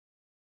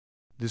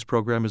This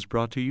program is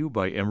brought to you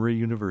by Emory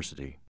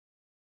University.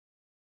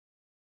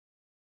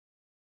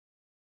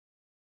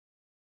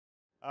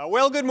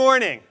 Well, good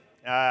morning.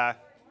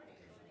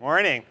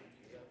 Morning.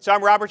 So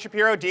I'm Robert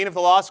Schapiro, Dean of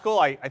the Law School.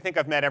 I think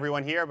I've met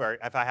everyone here, but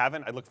if I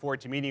haven't, I look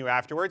forward to meeting you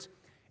afterwards.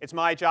 It's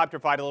my job to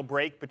provide a little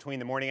break between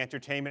the morning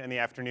entertainment and the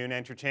afternoon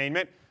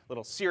entertainment, a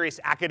little serious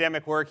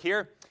academic work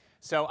here.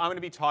 So I'm going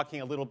to be talking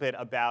a little bit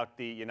about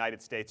the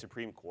United States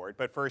Supreme Court.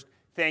 But first,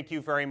 thank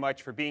you very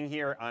much for being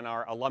here on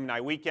our alumni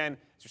weekend.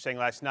 As we were saying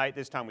last night,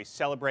 this time we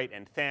celebrate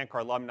and thank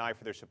our alumni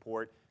for their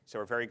support. So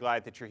we're very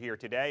glad that you're here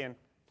today, and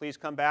please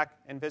come back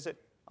and visit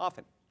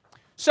often.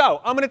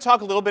 So I'm going to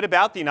talk a little bit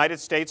about the United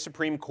States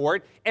Supreme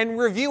Court and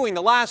reviewing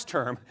the last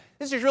term.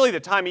 This is really the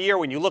time of year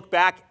when you look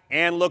back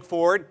and look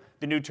forward.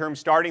 The new term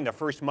starting the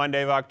first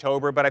Monday of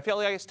October, but I feel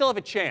like I still have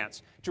a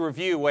chance to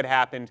review what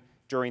happened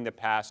during the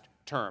past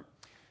term.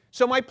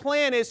 So my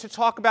plan is to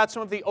talk about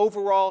some of the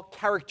overall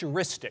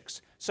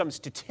characteristics, some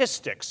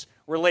statistics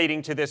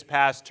relating to this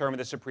past term of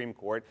the Supreme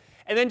Court,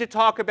 and then to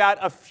talk about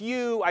a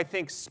few, I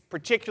think,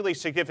 particularly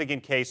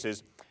significant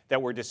cases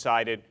that were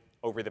decided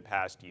over the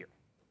past year.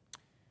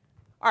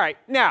 All right,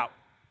 now,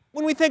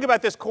 when we think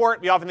about this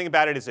court, we often think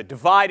about it as a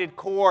divided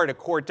court, a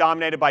court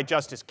dominated by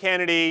Justice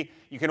Kennedy.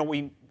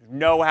 We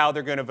know how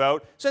they're going to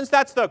vote. Since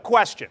that's the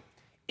question,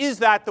 is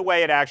that the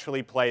way it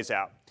actually plays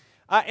out?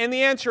 And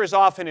the answer is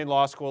often in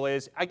law school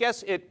is, I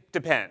guess it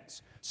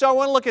depends. So I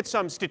want to look at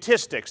some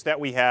statistics that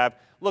we have,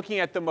 looking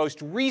at the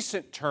most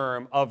recent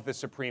term of the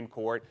Supreme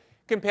Court,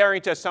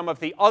 comparing to some of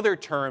the other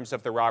terms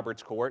of the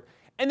Roberts Court,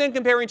 and then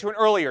comparing to an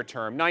earlier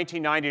term,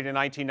 1990 to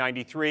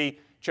 1993,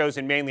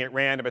 chosen mainly at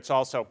random. It's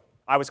also,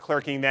 I was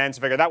clerking then, so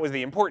I figured that was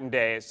the important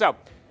days. So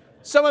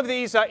some of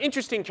these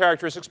interesting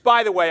characteristics.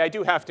 By the way, I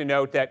do have to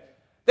note that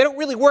they don't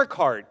really work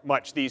hard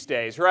much these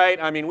days, right?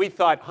 I mean, we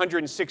thought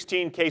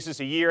 116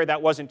 cases a year,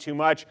 that wasn't too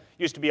much.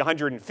 Used to be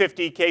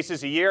 150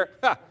 cases a year.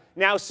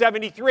 Now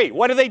 73.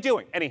 What are they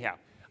doing? Anyhow,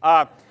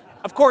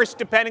 of course,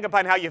 depending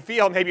upon how you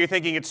feel, maybe you're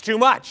thinking it's too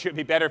much. It would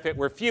be better if it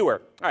were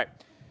fewer. All right.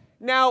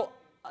 Now,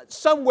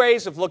 some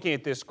ways of looking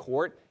at this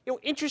court.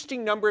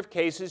 Interesting number of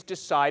cases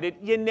decided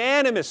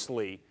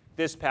unanimously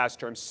this past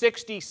term,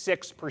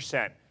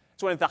 66%.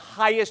 It's one of the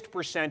highest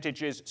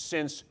percentages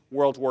since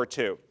World War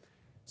II.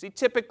 See,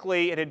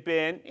 typically it had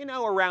been,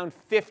 around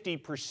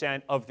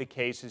 50% of the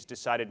cases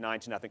decided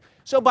 9-0.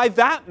 So by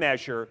that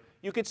measure,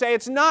 you could say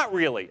it's not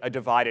really a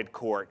divided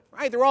court,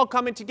 right? They're all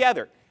coming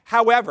together.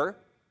 However,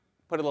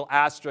 put a little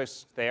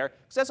asterisk there,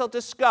 because as I'll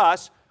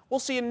discuss,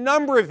 we'll see a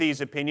number of these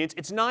opinions.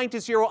 It's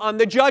 9-0 on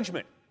the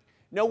judgment.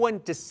 No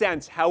one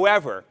dissents.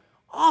 However,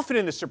 often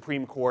in the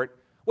Supreme Court,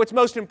 what's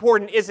most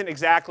important isn't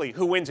exactly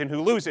who wins and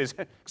who loses,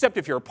 except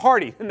if you're a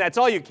party, and that's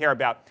all you care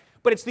about,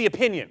 but it's the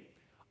opinion.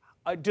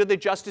 Do the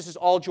justices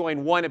all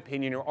join one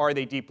opinion, or are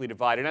they deeply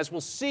divided? And as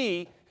we'll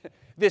see,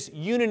 this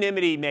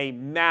unanimity may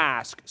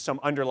mask some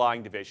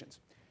underlying divisions.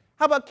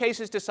 How about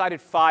cases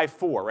decided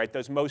 5-4, right,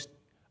 those most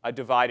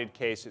divided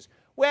cases?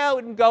 Well,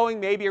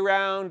 going maybe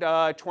around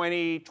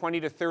 20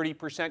 to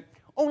 30%.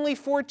 Only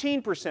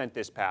 14%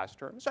 this past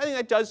term. So I think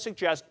that does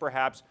suggest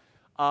perhaps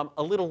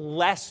a little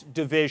less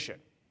division.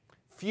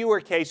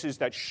 Fewer cases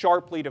that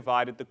sharply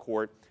divided the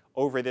court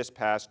over this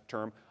past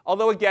term.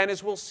 Although, again,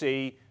 as we'll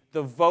see,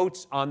 the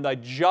votes on the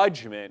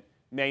judgment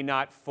may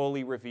not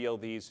fully reveal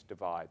these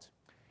divides.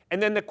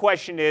 And then the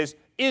question is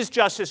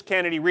Justice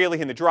Kennedy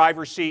really in the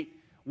driver's seat?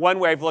 One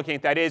way of looking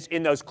at that is,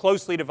 in those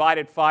closely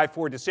divided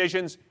 5-4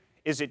 decisions,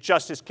 is it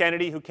Justice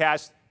Kennedy who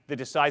cast the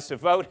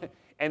decisive vote?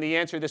 And the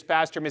answer this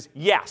past term is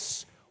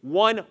yes.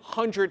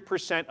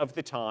 100% of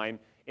the time,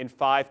 in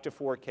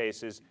 5-4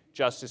 cases,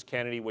 Justice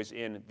Kennedy was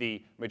in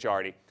the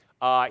majority.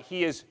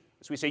 He is,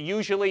 as we say,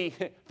 usually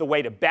the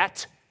way to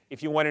bet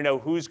if you want to know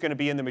who's going to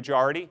be in the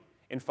majority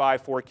in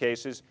 5-4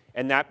 cases,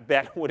 and that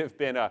bet would have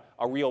been a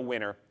real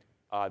winner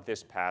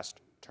this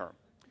past term.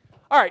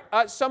 All right,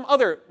 some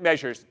other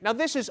measures. Now,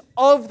 this is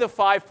of the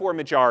 5-4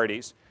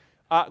 majorities.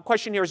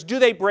 Question here is, do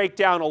they break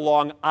down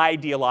along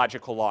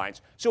ideological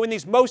lines? So in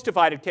these most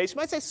divided cases, you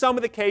might say some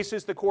of the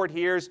cases the court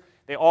hears,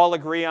 they all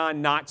agree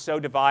on, not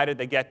so divided.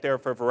 They get there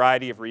for a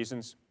variety of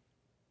reasons.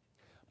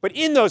 But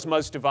in those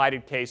most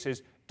divided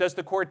cases, does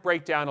the court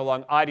break down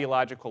along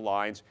ideological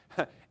lines?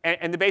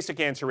 And the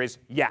basic answer is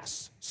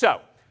yes.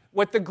 So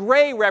what the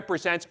gray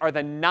represents are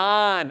the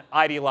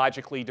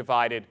non-ideologically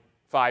divided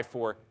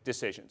 5-4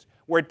 decisions,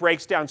 where it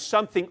breaks down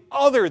something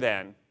other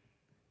than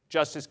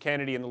Justice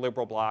Kennedy and the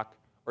liberal bloc,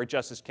 or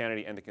Justice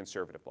Kennedy and the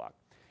conservative bloc.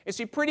 You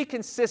see, pretty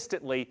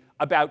consistently,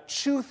 about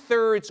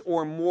 2/3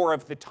 or more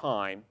of the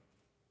time,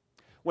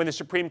 when the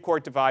Supreme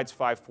Court divides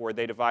 5-4,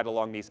 they divide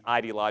along these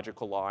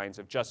ideological lines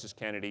of Justice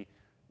Kennedy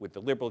with the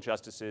liberal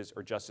justices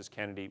or Justice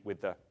Kennedy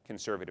with the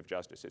conservative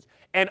justices.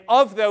 And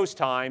of those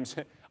times,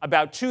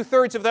 about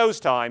 2/3 of those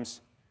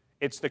times,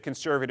 it's the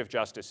conservative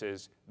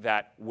justices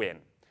that win.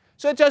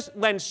 So it does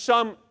lend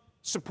some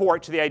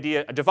support to the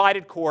idea, a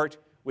divided court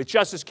with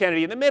Justice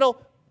Kennedy in the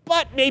middle,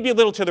 but maybe a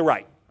little to the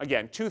right.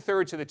 Again,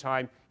 2/3 of the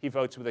time, he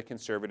votes with the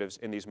conservatives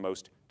in these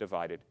most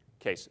divided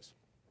cases.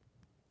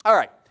 All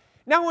right,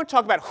 now I want to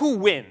talk about who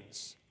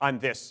wins on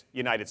this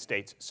United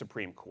States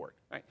Supreme Court.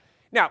 Right?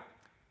 Now,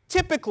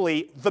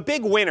 typically, the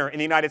big winner in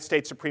the United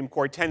States Supreme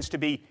Court tends to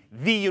be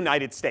the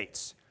United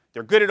States.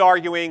 They're good at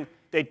arguing.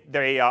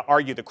 They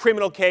argue the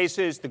criminal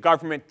cases. The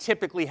government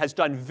typically has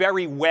done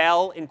very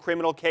well in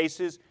criminal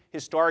cases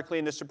historically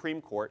in the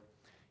Supreme Court.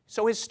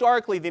 So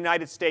historically, the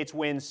United States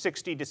wins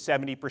 60 to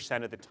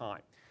 70% of the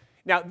time.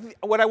 Now,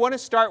 what I want to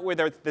start with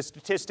are the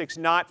statistics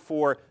not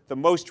for the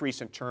most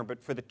recent term,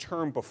 but for the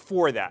term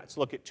before that. Let's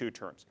look at two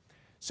terms.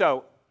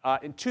 So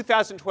in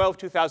 2012,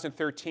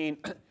 2013,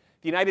 the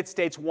United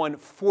States won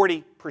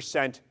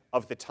 40%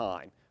 of the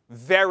time.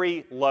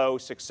 Very low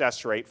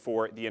success rate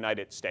for the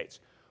United States.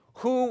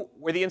 Who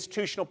were the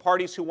institutional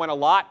parties who won a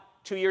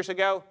lot 2 years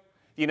ago?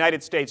 The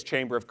United States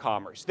Chamber of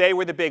Commerce. They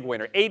were the big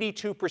winner.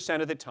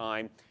 82% of the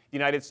time, the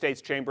United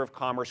States Chamber of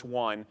Commerce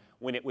won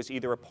when it was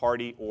either a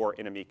party or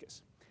an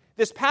amicus.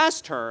 This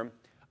past term,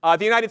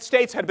 the United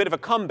States had a bit of a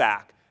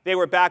comeback. They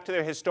were back to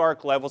their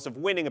historic levels of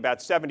winning about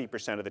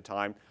 70% of the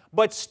time,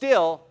 but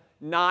still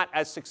not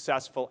as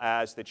successful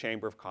as the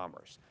Chamber of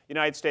Commerce. The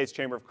United States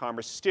Chamber of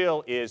Commerce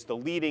still is the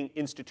leading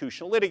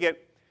institutional litigant,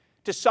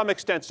 to some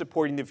extent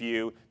supporting the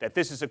view that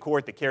this is a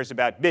court that cares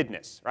about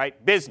business,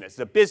 right? Business,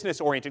 a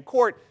business-oriented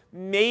court.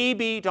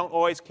 Maybe don't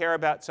always care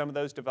about some of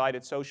those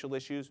divided social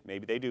issues.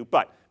 Maybe they do,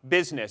 but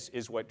business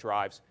is what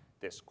drives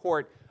this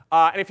court.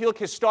 And if you look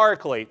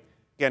historically,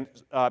 again,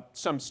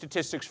 some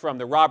statistics from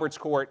the Roberts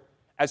Court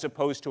as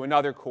opposed to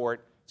another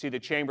court, see the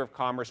Chamber of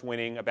Commerce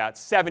winning about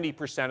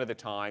 70% of the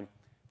time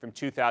from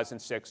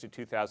 2006 to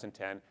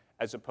 2010,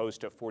 as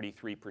opposed to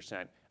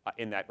 43%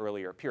 in that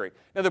earlier period.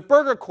 Now, the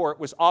Burger Court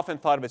was often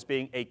thought of as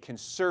being a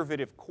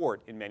conservative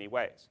court in many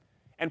ways.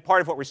 And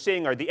part of what we're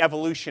seeing are the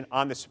evolution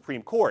on the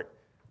Supreme Court,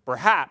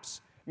 perhaps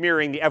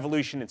mirroring the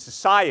evolution in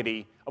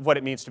society of what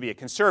it means to be a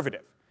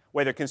conservative.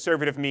 Whether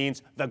conservative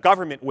means the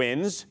government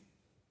wins,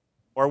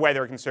 or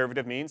whether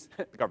conservative means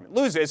the government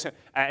loses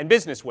and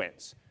business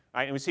wins.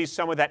 Right? And we see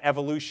some of that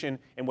evolution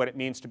in what it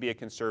means to be a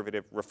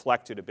conservative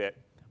reflected a bit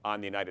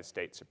on the United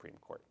States Supreme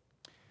Court.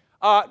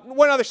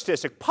 One other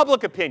statistic,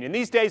 public opinion.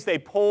 These days they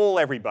poll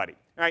everybody.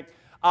 Right?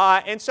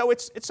 And so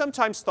it's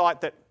sometimes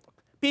thought that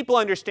people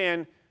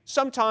understand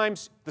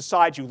sometimes the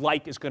side you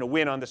like is going to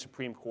win on the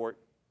Supreme Court.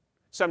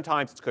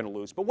 Sometimes it's going to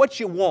lose. But what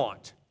you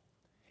want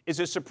is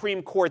a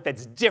Supreme Court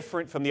that's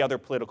different from the other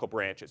political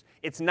branches.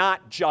 It's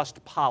not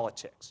just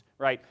politics,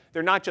 right?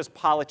 They're not just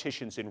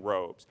politicians in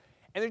robes.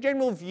 And the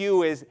general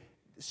view is,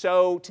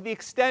 so to the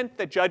extent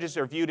that judges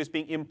are viewed as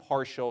being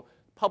impartial,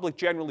 the public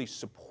generally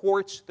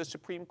supports the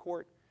Supreme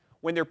Court.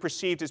 When they're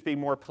perceived as being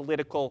more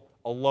political,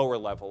 a lower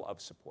level of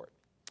support.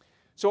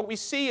 So what we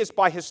see is,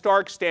 by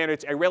historic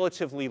standards, a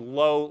relatively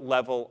low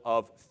level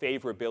of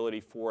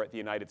favorability for the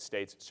United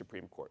States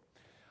Supreme Court.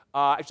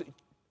 Actually,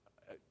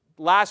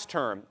 last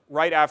term,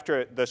 right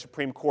after the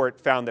Supreme Court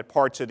found that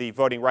parts of the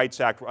Voting Rights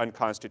Act were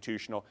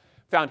unconstitutional,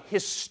 found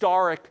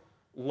historic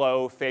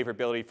low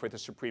favorability for the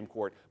Supreme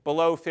Court,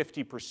 below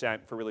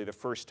 50% for really the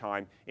first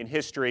time in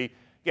history.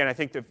 Again, I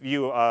think the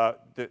view,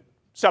 the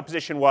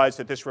supposition was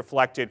that this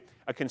reflected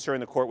a concern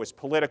the court was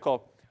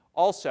political.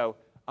 Also,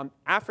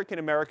 African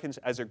Americans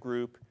as a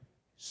group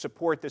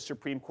support the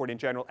Supreme Court in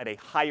general at a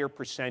higher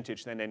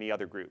percentage than any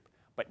other group,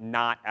 but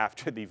not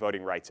after the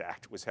Voting Rights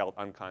Act was held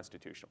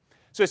unconstitutional.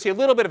 So I see a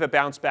little bit of a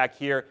bounce back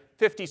here,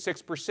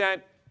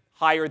 56%,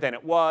 higher than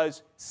it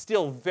was,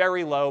 still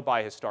very low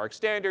by historic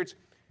standards.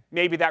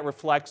 Maybe that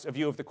reflects a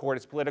view of the court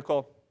as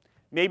political.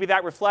 Maybe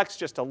that reflects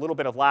just a little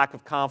bit of lack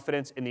of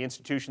confidence in the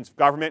institutions of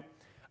government.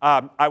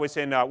 I was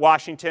in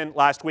Washington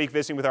last week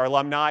visiting with our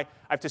alumni. I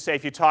have to say,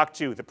 if you talk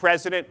to the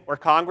president or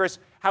Congress,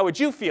 how would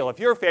you feel if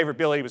your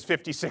favorability was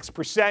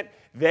 56%?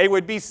 They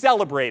would be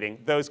celebrating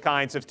those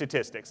kinds of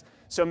statistics.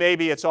 So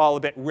maybe it's all a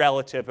bit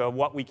relative of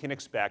what we can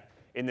expect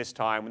in this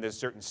time when there's a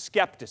certain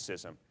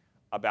skepticism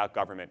about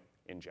government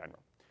in general.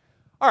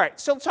 All right,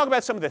 so let's talk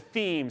about some of the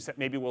themes that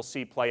maybe we'll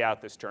see play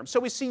out this term.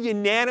 So we see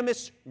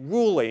unanimous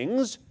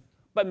rulings,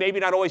 but maybe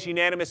not always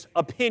unanimous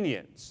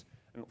opinions.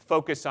 And we'll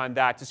focus on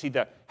that to see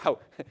how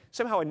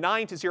somehow a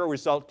 9-0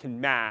 result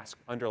can mask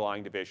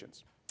underlying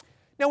divisions.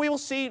 Now we will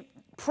see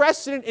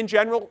precedent in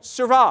general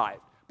survived.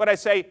 But I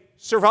say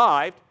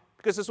survived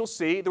because, as we'll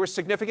see, there were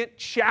significant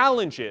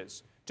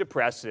challenges to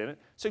precedent,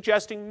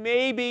 suggesting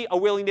maybe a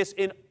willingness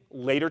in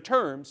later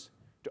terms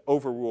to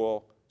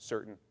overrule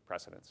certain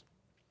precedents.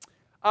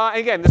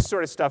 Again, this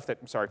sort of stuff that,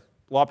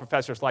 law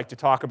professors like to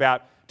talk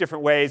about,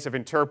 different ways of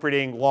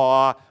interpreting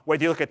law,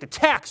 whether you look at the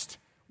text,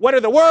 what are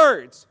the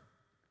words?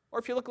 Or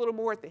if you look a little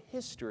more at the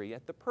history,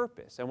 at the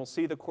purpose. And we'll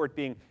see the court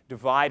being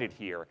divided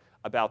here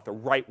about the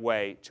right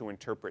way to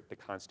interpret the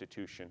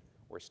Constitution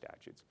or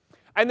statutes.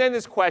 And then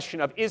this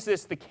question of, is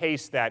this the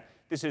case that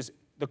this is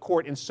the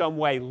court in some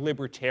way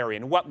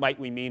libertarian? What might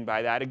we mean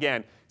by that?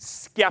 Again,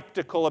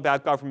 skeptical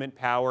about government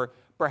power,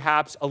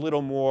 perhaps a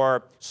little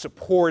more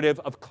supportive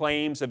of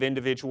claims of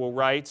individual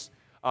rights.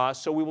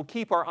 So we will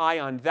keep our eye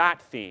on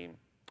that theme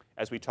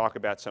as we talk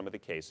about some of the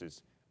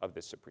cases of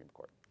the Supreme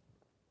Court.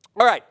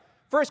 All right.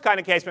 First kind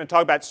of case I'm going to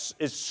talk about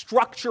is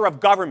structure of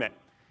government.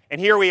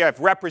 And here we have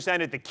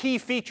represented the key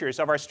features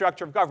of our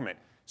structure of government.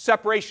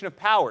 Separation of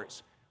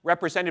powers,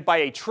 represented by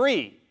a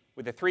tree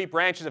with the three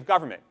branches of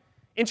government.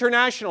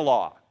 International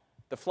law,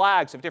 the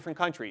flags of different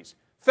countries.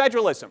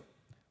 Federalism,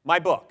 my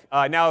book,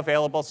 now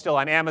available still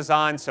on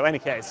Amazon. So in any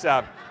case,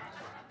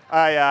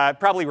 I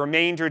probably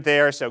remaindered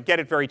there, so get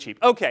it very cheap.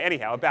 Okay,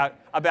 anyhow,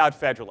 about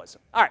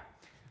federalism. All right,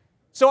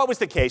 so what was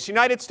the case?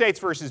 United States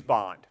versus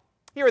Bond.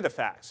 Here are the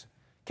facts.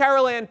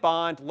 Carol Ann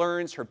Bond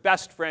learns her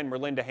best friend,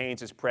 Merlinda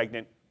Haynes, is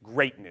pregnant.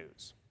 Great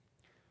news.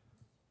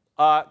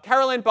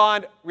 Carol Ann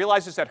Bond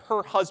realizes that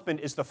her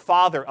husband is the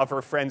father of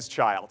her friend's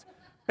child.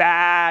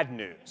 Bad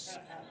news.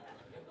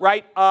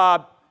 Right?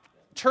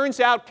 Turns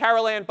out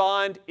Carol Ann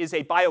Bond is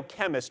a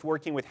biochemist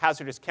working with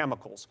hazardous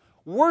chemicals.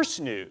 Worse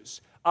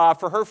news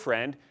for her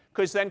friend,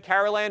 because then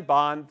Carol Ann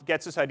Bond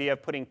gets this idea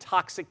of putting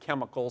toxic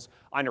chemicals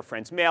on her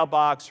friend's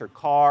mailbox, her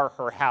car,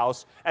 her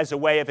house, as a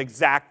way of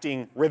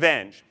exacting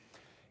revenge.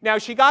 Now,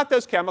 she got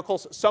those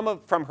chemicals, some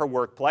from her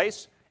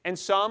workplace, and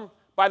some,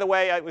 by the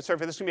way, this is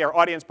going to be our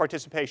audience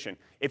participation.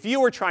 If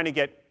you were trying to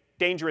get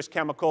dangerous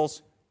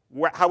chemicals,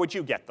 how would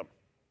you get them?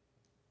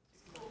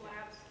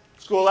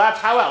 School labs?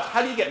 How else?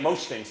 How do you get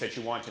most things that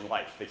you want in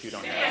life that you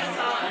don't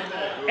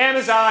know?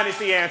 Amazon is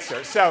the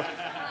answer. So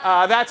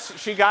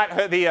she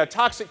got the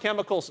toxic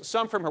chemicals,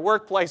 some from her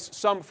workplace,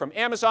 some from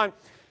Amazon.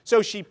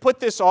 So she put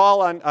this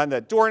all on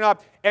the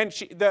doorknob, and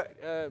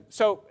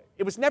so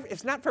it's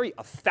not very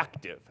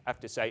effective, I have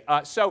to say.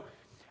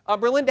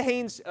 Merlinda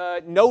Haynes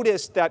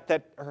noticed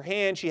that her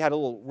hand, she had a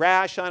little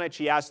rash on it.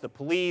 She asked the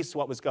police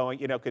what was going,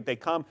 could they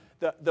come?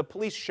 The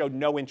police showed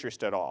no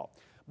interest at all.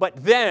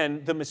 But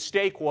then the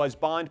mistake was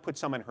Bond put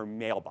some in her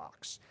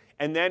mailbox.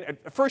 And then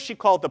at first she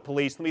called the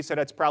police. The police said,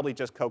 it's probably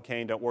just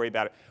cocaine, don't worry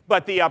about it.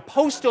 But the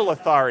postal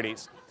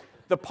authorities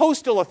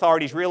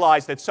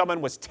realized that someone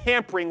was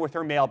tampering with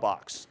her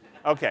mailbox.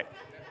 Okay.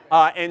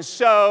 And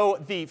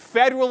so the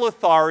federal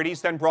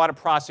authorities then brought a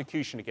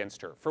prosecution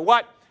against her. For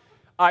what?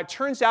 It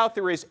turns out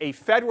there is a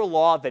federal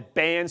law that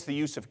bans the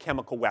use of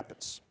chemical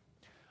weapons.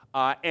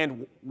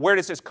 And where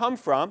does this come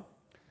from?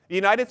 The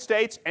United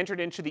States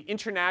entered into the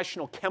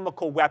International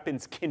Chemical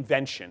Weapons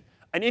Convention,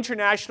 an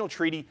international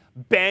treaty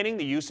banning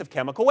the use of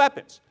chemical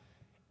weapons.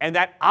 And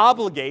that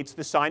obligates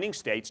the signing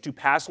states to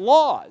pass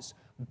laws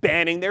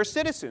banning their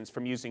citizens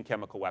from using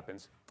chemical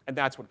weapons. And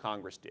that's what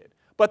Congress did.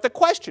 But the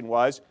question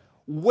was,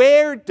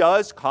 where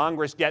does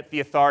Congress get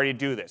the authority to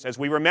do this? As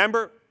we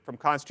remember from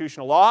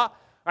constitutional law,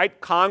 right,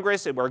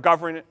 Congress, we're a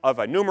government of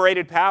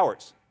enumerated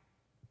powers.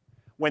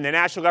 When the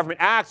national government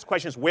acts, the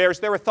question is, where's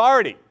their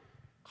authority?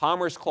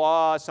 Commerce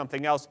Clause,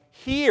 something else.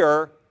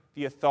 Here,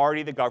 the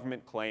authority the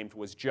government claimed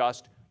was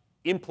just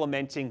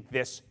implementing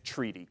this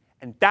treaty.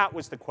 And that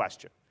was the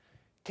question.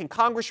 Can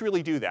Congress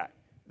really do that?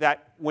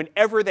 That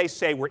whenever they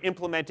say we're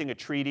implementing a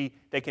treaty,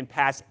 they can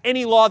pass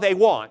any law they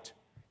want,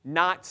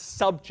 not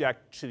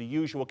subject to the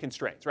usual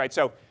constraints, right?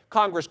 So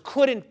Congress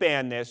couldn't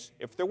ban this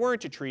if there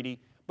weren't a treaty,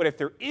 but if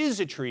there is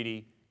a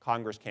treaty,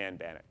 Congress can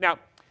ban it. Now,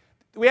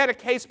 we had a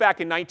case back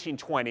in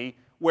 1920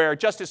 where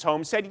Justice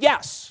Holmes said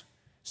yes.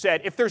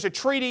 Said if there's a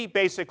treaty,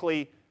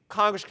 basically,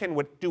 Congress can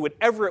do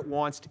whatever it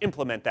wants to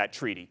implement that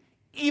treaty,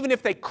 even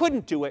if they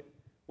couldn't do it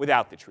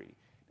without the treaty.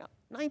 Now,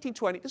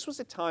 1920, this was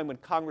a time when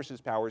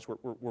Congress's powers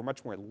were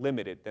much more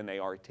limited than they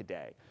are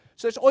today.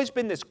 So there's always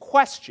been this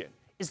question,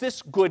 is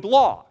this good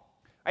law?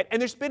 Right?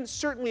 And there's been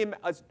certainly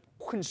a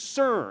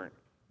concern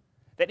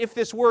that if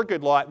this were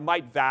good law, it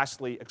might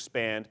vastly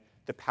expand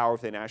the power of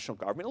the national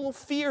government. A little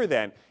fear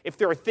then, if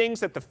there are things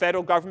that the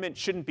federal government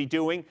shouldn't be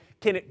doing,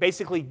 can it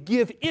basically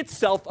give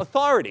itself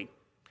authority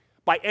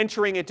by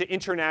entering into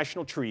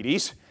international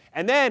treaties?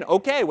 And then,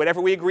 okay,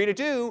 whatever we agree to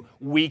do,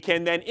 we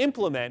can then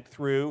implement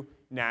through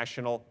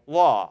national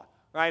law.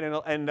 Right?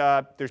 And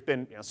there's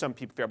been some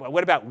people fear, but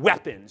what about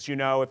weapons?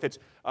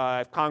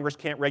 If Congress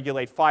can't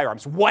regulate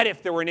firearms, what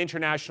if there were an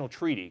international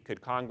treaty?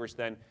 Could Congress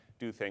then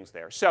do things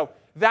there? So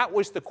that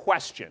was the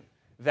question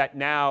that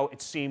now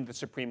it seemed the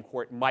Supreme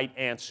Court might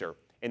answer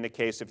in the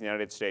case of the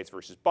United States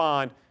versus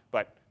Bond.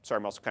 But sorry,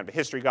 I'm also kind of a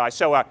history guy.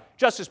 So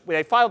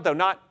they filed, though,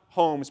 not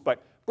Holmes,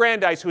 but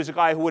Brandeis, who was a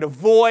guy who would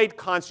avoid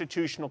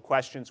constitutional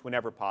questions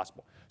whenever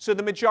possible. So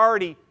the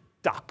majority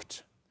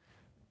ducked.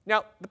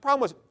 Now, the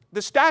problem was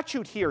the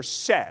statute here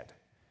said,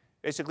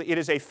 basically, it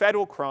is a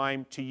federal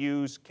crime to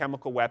use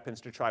chemical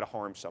weapons to try to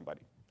harm somebody.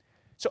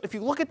 So if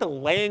you look at the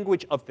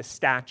language of the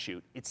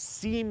statute, it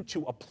seemed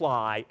to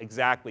apply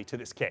exactly to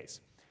this case.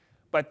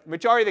 But the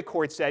majority of the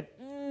court said,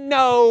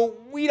 no,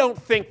 we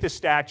don't think the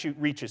statute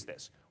reaches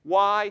this.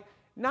 Why?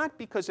 Not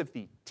because of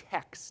the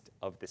text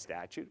of the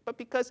statute, but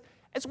because,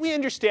 as we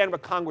understand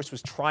what Congress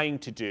was trying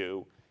to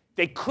do,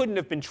 they couldn't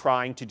have been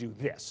trying to do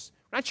this.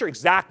 I'm not sure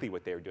exactly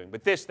what they were doing,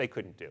 but this they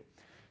couldn't do.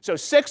 So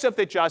 6 of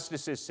the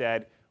justices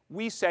said,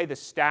 we say the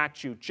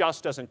statute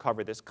just doesn't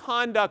cover this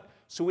conduct,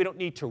 so we don't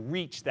need to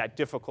reach that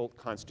difficult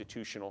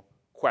constitutional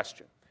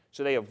question.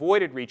 So they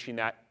avoided reaching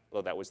that,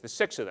 well, that was the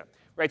 6 of them.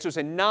 Right? So it's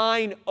a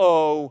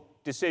 9-0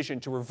 decision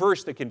to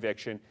reverse the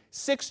conviction.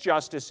 6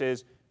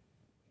 justices,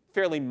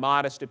 fairly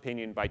modest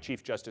opinion by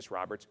Chief Justice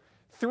Roberts.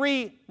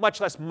 three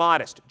much less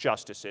modest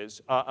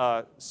justices,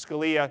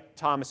 Scalia,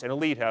 Thomas, and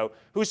Alito,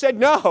 who said,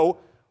 no,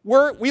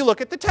 we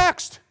look at the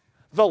text.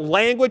 The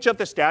language of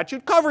the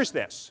statute covers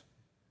this.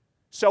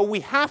 So we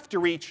have to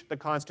reach the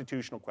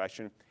constitutional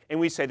question, and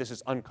we say this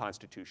is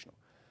unconstitutional.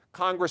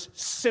 Congress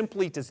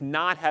simply does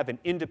not have an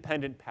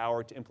independent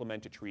power to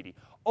implement a treaty.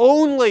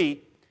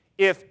 Only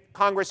if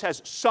Congress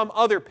has some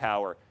other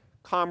power,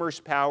 commerce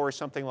power,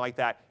 something like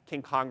that,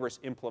 can Congress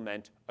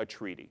implement a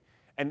treaty.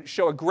 And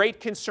show a great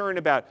concern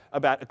about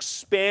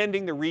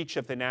expanding the reach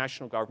of the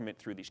national government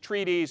through these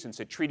treaties, and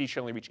said treaties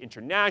should only reach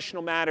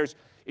international matters.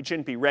 It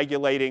shouldn't be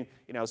regulating,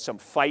 some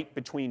fight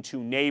between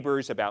two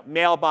neighbors about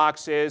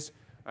mailboxes,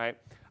 right?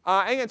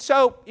 And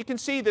so you can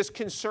see this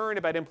concern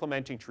about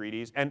implementing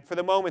treaties. And for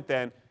the moment,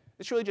 then,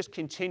 this really just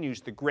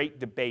continues the great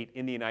debate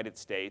in the United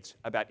States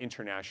about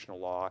international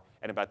law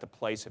and about the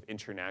place of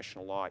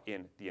international law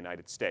in the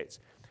United States.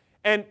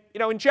 And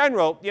in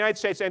general, the United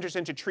States enters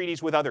into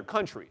treaties with other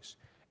countries.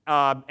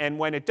 And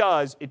when it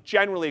does, it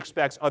generally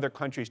expects other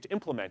countries to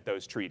implement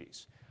those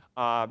treaties.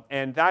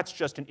 And that's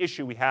just an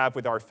issue we have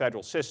with our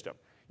federal system.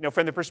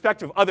 From the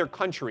perspective of other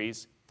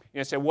countries,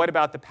 say, what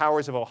about the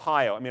powers of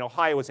Ohio? I mean,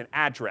 Ohio is an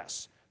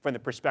address from the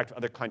perspective of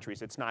other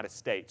countries. It's not a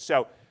state.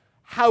 So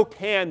how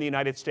can the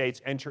United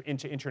States enter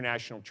into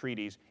international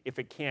treaties if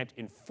it can't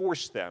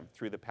enforce them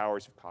through the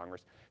powers of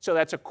Congress? So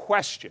that's a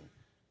question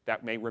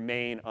that may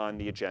remain on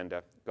the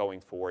agenda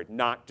going forward,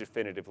 not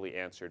definitively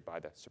answered by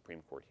the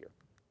Supreme Court here.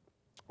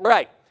 All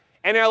right,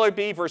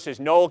 NLRB versus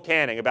Noel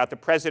Canning about the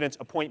president's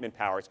appointment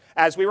powers.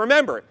 As we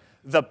remember,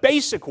 the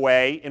basic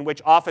way in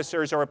which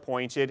officers are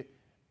appointed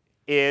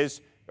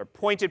is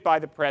appointed by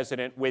the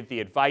president with the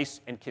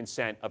advice and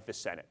consent of the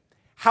Senate.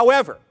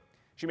 However,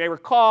 as you may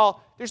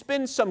recall, there's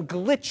been some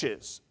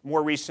glitches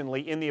more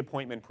recently in the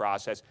appointment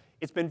process.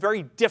 It's been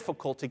very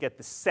difficult to get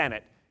the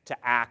Senate to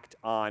act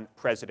on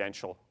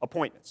presidential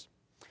appointments.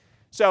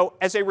 So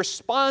as a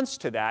response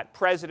to that,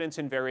 presidents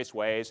in various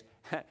ways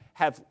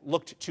have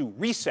looked to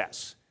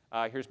recess.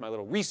 Here's my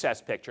little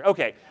recess picture.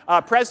 Okay,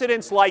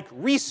 presidents like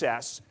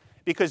recess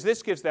because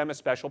this gives them a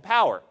special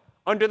power.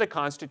 Under the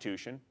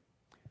Constitution,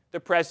 the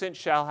president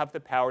shall have the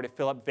power to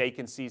fill up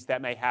vacancies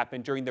that may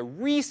happen during the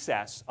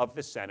recess of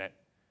the Senate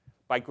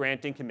by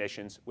granting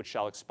commissions which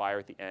shall expire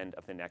at the end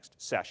of the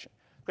next session.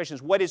 The question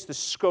is, what is the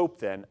scope,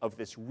 then, of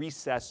this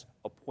recess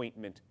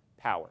appointment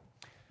power?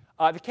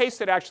 The case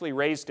that actually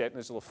raised it, and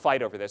there's a little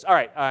fight over this. All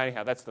right,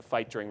 anyhow, that's the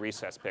fight during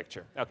recess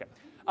picture. Okay.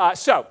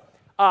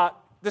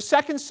 The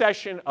second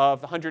session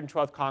of the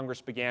 112th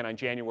Congress began on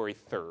January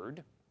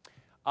 3rd.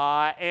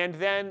 And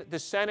then the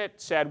Senate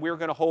said, we're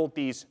going to hold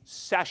these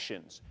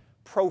sessions,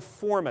 pro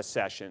forma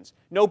sessions.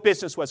 No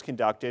business was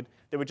conducted.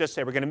 They would just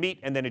say, we're going to meet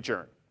and then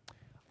adjourn.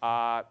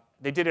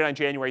 They did it on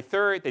January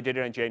 3rd. They did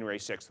it on January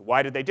 6th.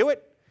 Why did they do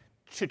it?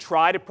 To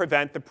try to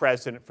prevent the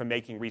president from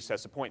making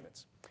recess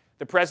appointments.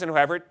 The president,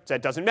 however,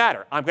 said, doesn't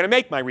matter. I'm going to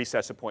make my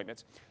recess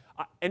appointments.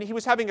 And he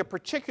was having a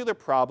particular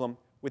problem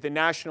with the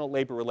National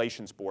Labor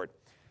Relations Board.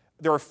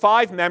 There are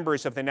 5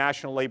 members of the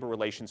National Labor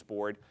Relations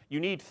Board. You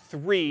need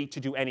 3 to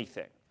do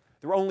anything.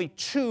 There are only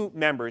 2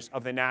 members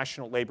of the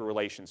National Labor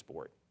Relations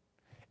Board.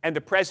 And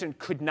the president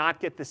could not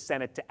get the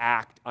Senate to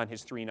act on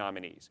his 3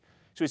 nominees.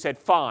 So he said,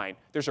 fine,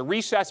 there's a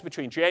recess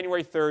between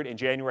January 3rd and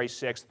January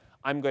 6th.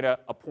 I'm going to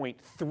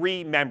appoint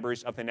 3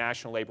 members of the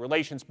National Labor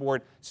Relations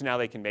Board so now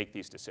they can make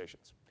these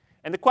decisions.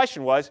 And the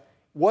question was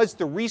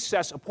the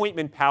recess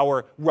appointment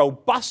power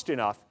robust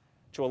enough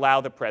to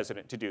allow the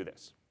president to do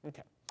this?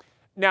 Okay.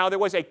 Now, there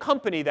was a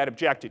company that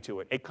objected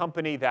to it, a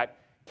company that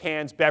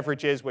cans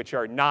beverages which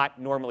are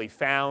not normally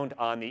found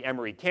on the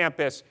Emory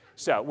campus,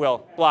 so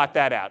we'll blot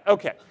that out.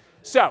 Okay.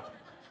 So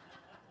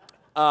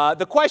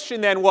the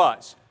question then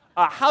was,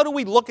 how do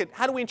we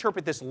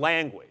interpret this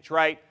language,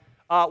 right?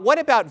 What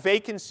about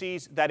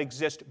vacancies that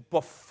exist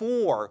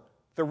before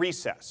the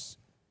recess?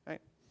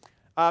 Right?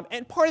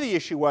 And part of the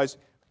issue was,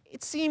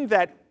 it seemed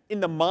that in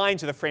the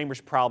minds of the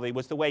framers probably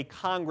was the way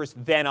Congress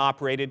then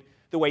operated,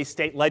 the way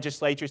state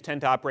legislatures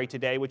tend to operate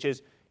today, which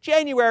is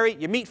January,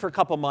 you meet for a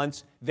couple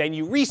months, then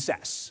you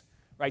recess.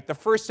 Right? The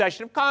first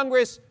session of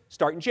Congress,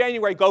 start in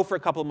January, go for a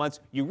couple of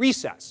months, you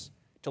recess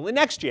till the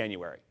next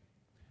January.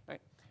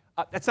 Right?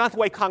 That's not the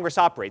way Congress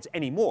operates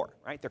anymore.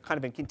 Right? They're kind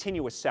of in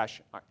continuous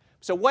session. All right.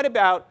 So what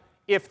about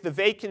if the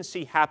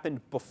vacancy happened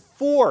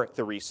before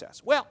the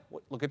recess? Well,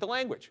 look at the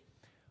language.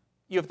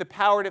 You have the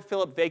power to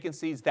fill up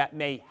vacancies that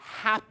may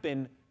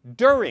happen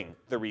during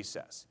the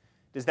recess.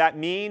 Does that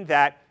mean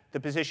that the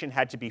position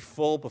had to be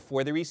full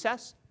before the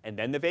recess and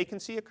then the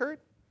vacancy occurred?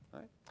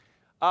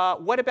 Right.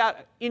 What about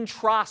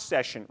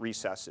intra-session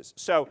recesses?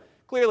 So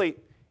clearly,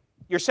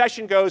 your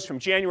session goes from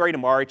January to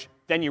March,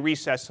 then you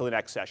recess till the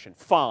next session.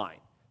 Fine,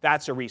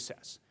 that's a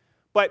recess.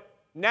 But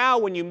now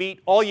when you meet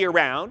all year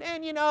round,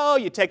 and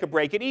you take a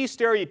break at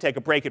Easter, you take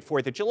a break at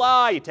 4th of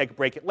July, you take a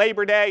break at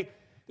Labor Day,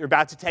 you're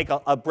about to take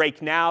a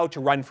break now to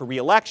run for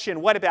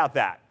re-election. What about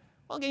that?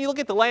 Well, again, you look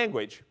at the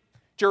language.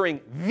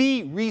 During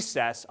the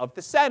recess of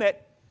the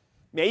Senate,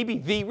 maybe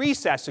the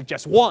recess of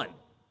just one,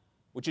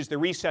 which is the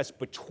recess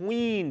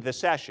between the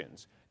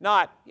sessions,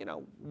 not,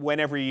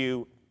 whenever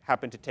you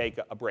happen to take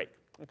a break.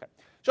 Okay.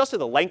 Just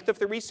the length of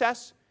the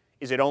recess.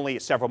 Is it only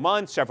several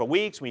months, several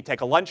weeks? When you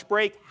take a lunch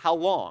break, how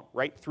long,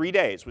 right? 3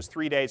 days. Was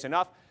 3 days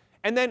enough?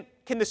 And then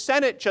can the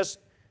Senate just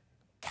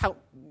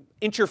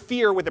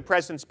interfere with the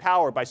president's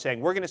power by saying,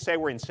 we're going to say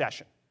we're in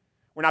session.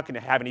 We're not going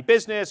to have any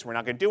business. We're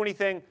not going to do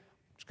anything.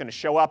 We're just going to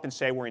show up and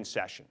say we're in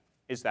session.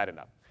 Is that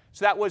enough?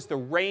 So that was the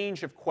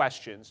range of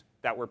questions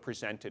that were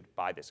presented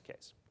by this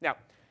case. Now,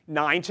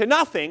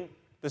 9-0,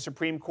 the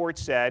Supreme Court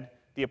said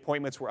the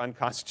appointments were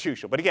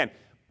unconstitutional. But again,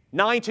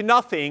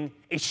 9-0,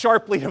 a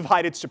sharply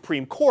divided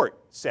Supreme Court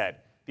said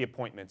the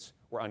appointments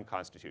were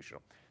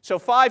unconstitutional. So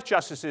 5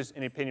 justices,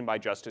 in an opinion by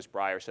Justice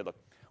Breyer, said, look,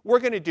 what we're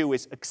going to do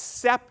is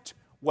accept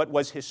what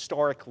was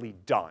historically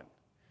done.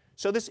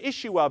 So this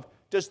issue of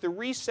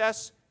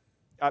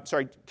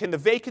can the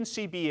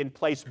vacancy be in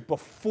place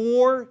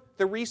before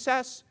the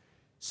recess?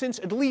 Since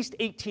at least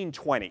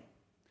 1820,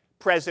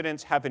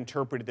 presidents have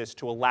interpreted this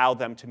to allow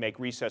them to make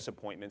recess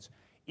appointments,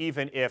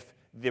 even if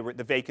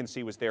the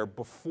vacancy was there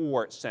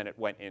before Senate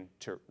went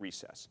into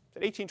recess. So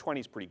 1820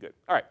 is pretty good.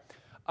 All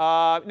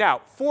right.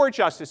 Now, 4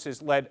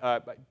 justices, led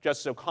by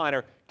Justice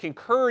O'Connor,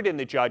 concurred in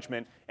the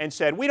judgment and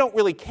said, we don't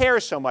really care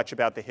so much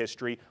about the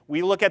history.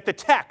 We look at the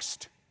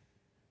text.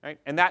 Right?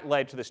 And that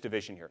led to this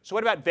division here. So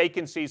what about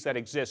vacancies that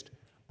exist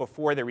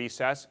before the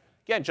recess?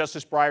 Again,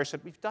 Justice Breyer said,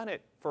 we've done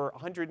it for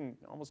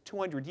almost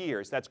 200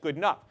 years. That's good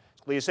enough.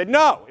 Scalia said,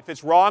 no, if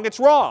it's wrong,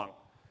 it's wrong.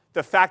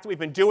 The fact that we've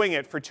been doing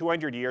it for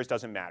 200 years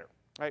doesn't matter.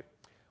 Right?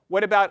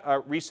 What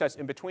about recess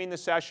in between the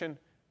session?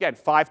 Again,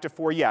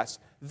 5-4, yes.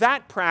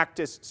 That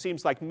practice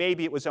seems like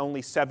maybe it was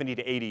only 70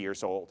 to 80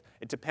 years old.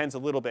 It depends a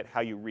little bit how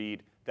you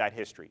read that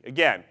history.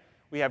 Again,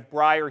 we have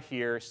Breyer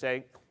here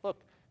saying, look,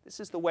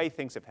 this is the way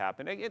things have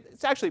happened.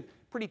 It's actually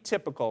pretty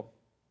typical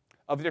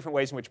of the different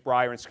ways in which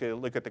Breyer and Scalia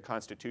look at the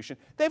Constitution.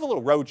 They have a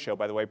little road show,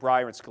 by the way.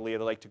 Breyer and Scalia,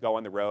 they like to go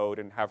on the road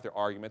and have their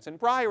arguments. And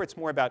Breyer, it's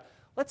more about,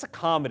 let's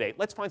accommodate.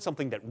 Let's find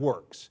something that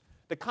works.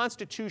 The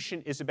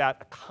Constitution is about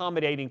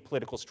accommodating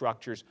political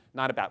structures,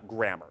 not about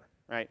grammar.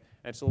 Right?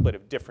 And it's a little bit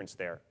of difference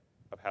there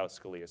of how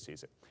Scalia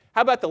sees it.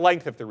 How about the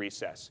length of the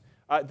recess?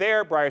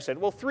 There, Breyer said,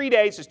 well, 3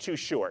 days is too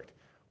short.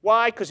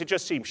 Why? Because it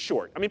just seems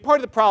short. I mean, part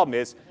of the problem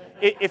is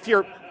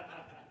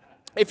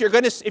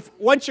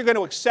once you're going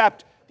to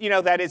accept,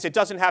 that is, it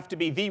doesn't have to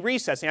be the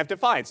recess. You have to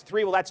define it's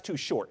 3. Well, that's too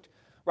short,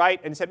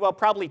 right? And said, well,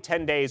 probably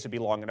 10 days would be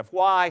long enough.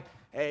 Why?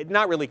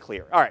 Not really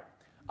clear. All right.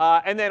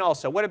 And then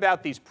also, what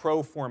about these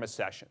pro forma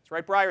sessions?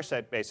 Right? Breyer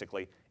said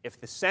basically, if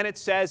the Senate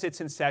says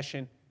it's in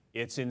session,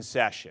 it's in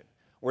session.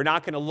 We're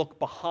not going to look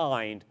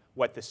behind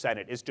what the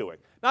Senate is doing.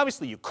 Now,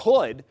 obviously, you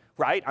could,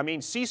 right? I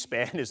mean,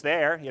 C-SPAN is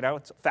there.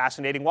 It's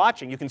fascinating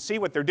watching. You can see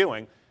what they're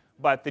doing.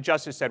 But the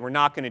justice said, we're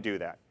not going to do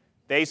that.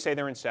 They say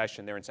they're in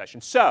session. They're in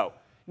session. So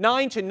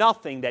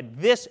 9-0 that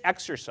this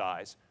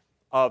exercise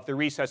of the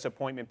recess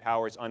appointment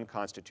power is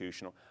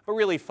unconstitutional, but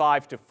really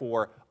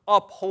 5-4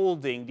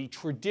 upholding the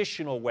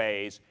traditional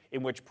ways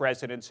in which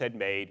presidents had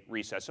made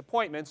recess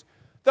appointments.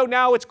 Though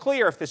now it's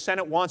clear if the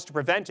Senate wants to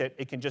prevent it,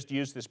 it can just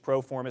use this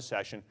pro forma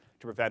session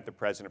to prevent the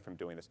president from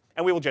doing this.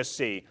 And we will just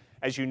see.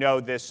 As you know,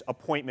 this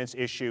appointments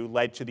issue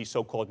led to the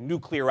so-called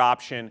nuclear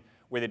option,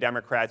 where the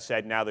Democrats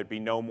said now there'd be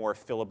no more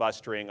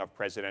filibustering of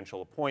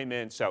presidential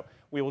appointments. So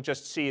we will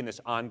just see in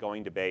this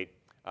ongoing debate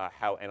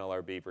how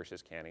NLRB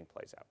versus Canning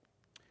plays out.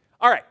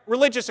 All right,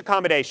 religious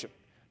accommodation.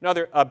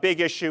 Another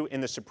big issue in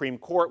the Supreme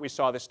Court. We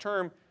saw this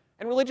term.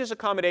 And religious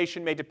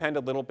accommodation may depend a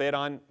little bit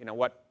on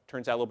what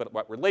turns out a little bit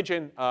what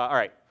religion. All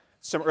right,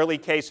 some early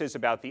cases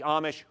about the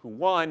Amish who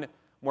won,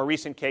 more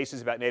recent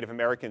cases about Native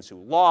Americans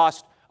who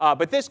lost.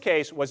 But this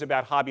case was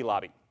about Hobby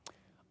Lobby.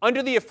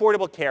 Under the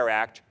Affordable Care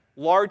Act,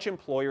 large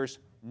employers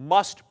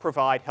must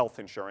provide health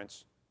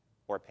insurance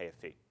or pay a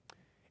fee.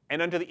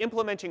 And under the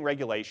implementing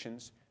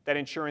regulations, that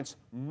insurance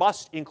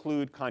must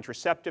include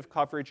contraceptive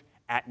coverage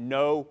at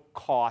no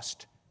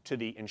cost to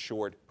the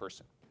insured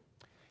person.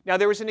 Now,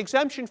 there is an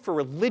exemption for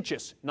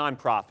religious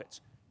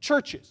nonprofits,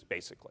 churches,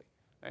 basically.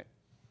 Right?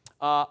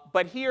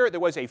 But here, there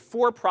was a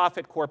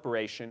for-profit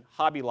corporation,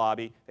 Hobby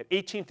Lobby, that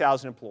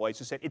 18,000 employees,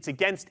 who said it's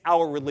against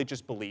our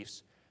religious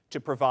beliefs to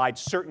provide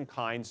certain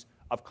kinds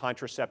of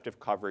contraceptive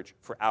coverage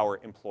for our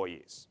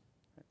employees.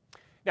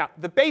 Now,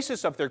 the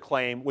basis of their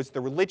claim was the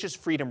Religious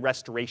Freedom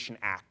Restoration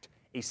Act,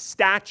 a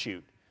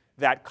statute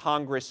that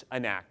Congress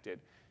enacted,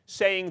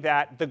 saying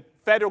that the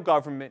federal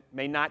government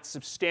may not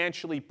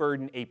substantially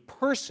burden a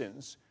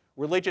person's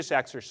religious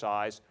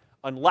exercise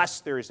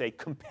unless there is a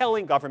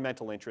compelling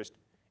governmental interest,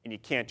 and you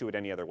can't do it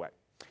any other way.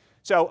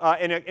 So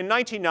in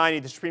 1990,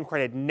 the Supreme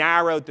Court had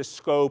narrowed the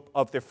scope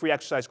of the free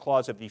exercise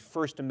clause of the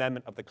First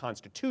Amendment of the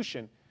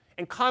Constitution,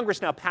 and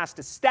Congress now passed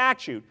a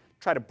statute to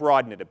try to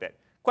broaden it a bit.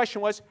 The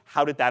question was,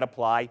 how did that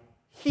apply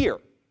here?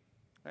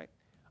 Right?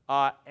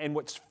 And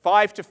what's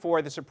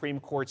 5-4, the Supreme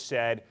Court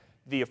said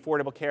the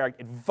Affordable Care Act,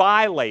 it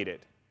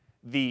violated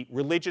the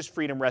Religious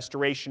Freedom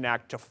Restoration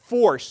Act to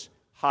force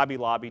Hobby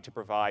Lobby to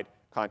provide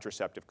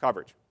contraceptive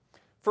coverage.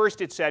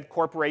 First, it said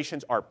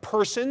corporations are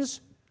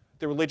persons.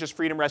 The Religious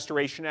Freedom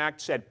Restoration Act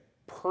said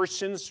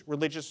persons'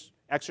 religious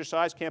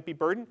exercise, can't be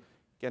burdened.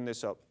 Again,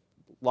 there's a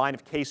line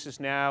of cases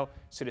now,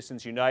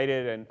 Citizens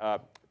United and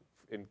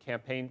in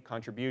campaign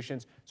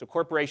contributions. So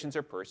corporations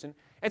are person.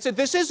 And so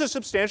this is a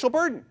substantial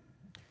burden.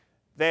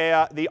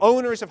 The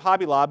owners of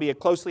Hobby Lobby, a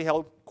closely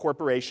held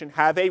corporation,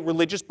 have a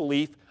religious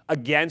belief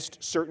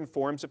against certain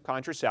forms of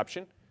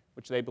contraception,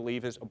 which they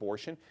believe is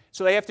abortion.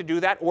 So they have to do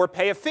that or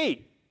pay a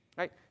fee.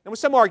 Right? And with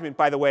some argument,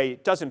 by the way,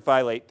 it doesn't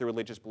violate their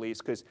religious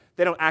beliefs because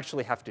they don't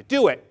actually have to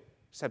do it.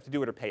 Just have to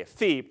do it or pay a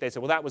fee. But they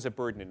said, well, that was a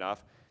burden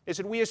enough. They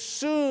said, we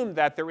assume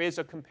that there is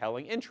a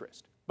compelling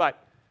interest.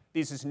 But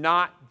this is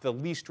not the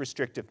least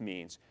restrictive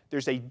means.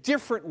 There's a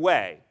different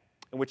way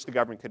in which the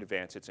government could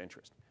advance its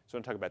interest. So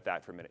I'm going to talk about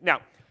that for a minute.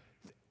 Now,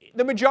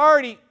 the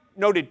majority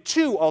noted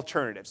two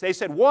alternatives. They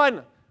said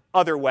one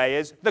other way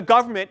is the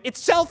government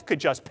itself could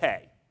just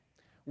pay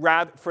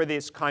for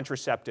this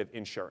contraceptive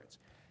insurance.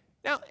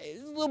 Now,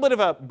 it's a little bit of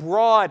a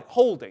broad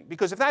holding,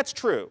 because if that's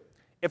true,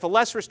 if a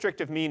less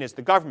restrictive mean is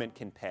the government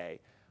can pay,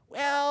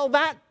 well,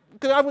 the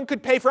government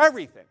could pay for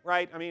everything,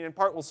 right? I mean, in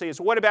part we'll see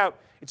is, what about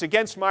it's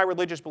against my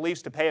religious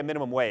beliefs to pay a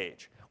minimum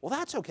wage? Well,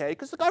 that's okay,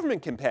 because the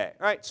government can pay,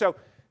 right? So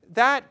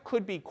that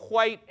could be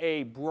quite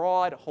a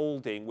broad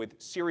holding with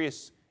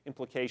serious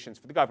implications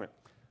for the government.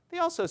 They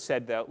also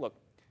said, though, look,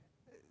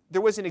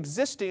 there was an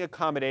existing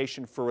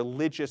accommodation for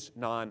religious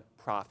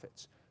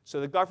nonprofits. So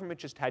the government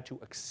just had to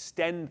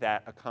extend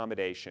that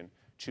accommodation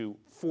to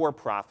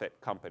for-profit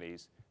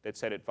companies that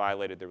said it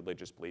violated their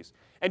religious beliefs.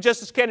 And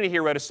Justice Kennedy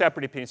here wrote a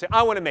separate opinion saying,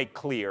 I want to make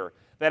clear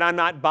that I'm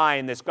not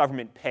buying this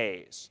government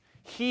pays.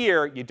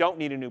 Here, you don't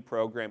need a new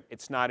program.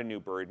 It's not a new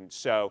burden.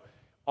 So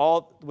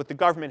what the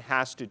government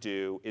has to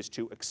do is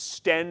to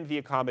extend the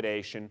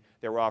accommodation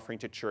they're offering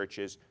to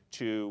churches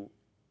to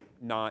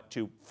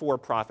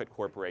for-profit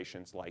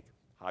corporations like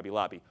Hobby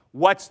Lobby.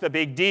 What's the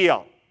big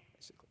deal?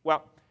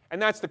 Well,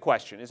 and that's the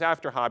question, is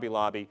after Hobby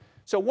Lobby.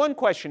 So one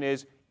question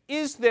is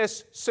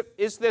this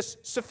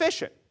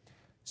sufficient?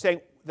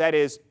 Saying, that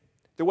is,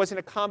 there was an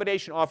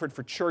accommodation offered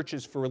for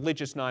churches for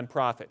religious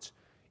nonprofits.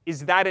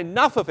 Is that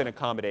enough of an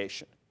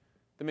accommodation?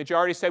 The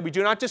majority said, we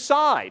do not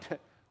decide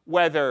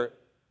whether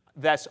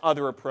this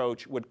other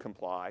approach would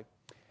comply.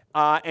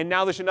 And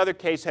now there's another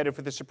case headed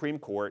for the Supreme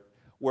Court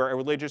where a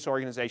religious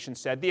organization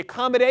said the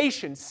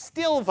accommodation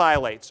still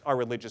violates our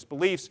religious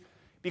beliefs,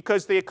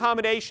 because the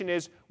accommodation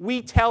is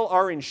we tell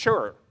our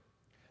insurer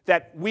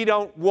that we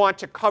don't want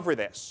to cover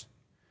this,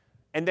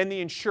 and then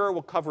the insurer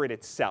will cover it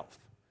itself.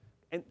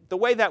 And the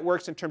way that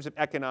works in terms of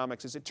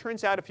economics is it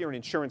turns out if you're an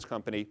insurance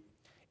company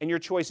and your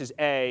choice is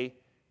A,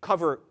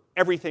 cover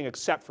everything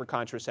except for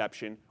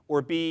contraception,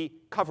 or B,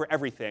 cover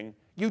everything,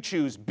 you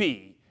choose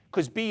B,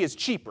 because B is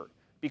cheaper,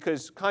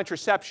 because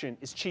contraception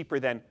is cheaper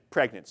than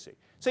pregnancy.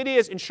 So the idea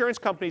is insurance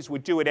companies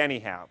would do it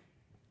anyhow.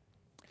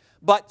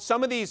 But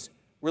some of these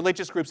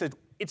religious groups said,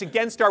 it's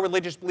against our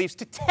religious beliefs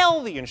to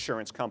tell the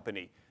insurance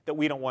company that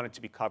we don't want it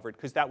to be covered,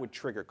 because that would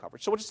trigger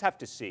coverage. So we'll just have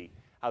to see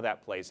how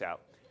that plays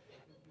out.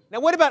 Now,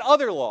 what about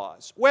other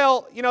laws?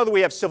 Well, you know that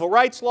we have civil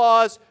rights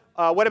laws.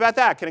 What about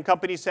that? Can a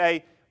company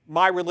say,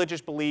 my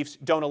religious beliefs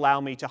don't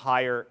allow me to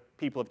hire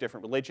people of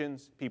different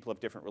religions, people of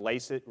different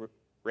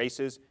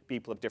races,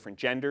 people of different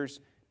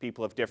genders,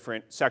 people of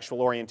different sexual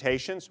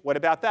orientations? What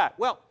about that?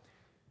 Well,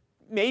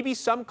 maybe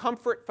some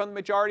comfort from the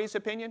majority's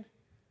opinion.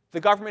 The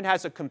government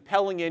has a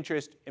compelling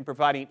interest in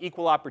providing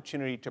equal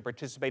opportunity to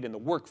participate in the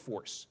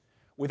workforce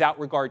without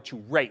regard to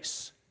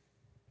race.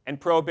 And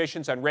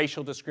prohibitions on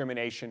racial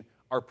discrimination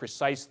are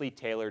precisely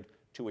tailored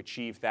to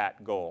achieve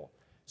that goal.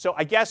 So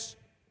I guess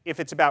if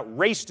it's about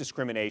race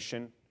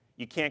discrimination,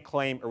 you can't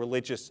claim a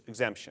religious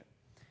exemption.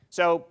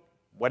 So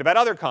what about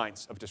other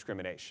kinds of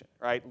discrimination,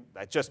 right?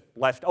 That's just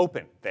left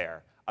open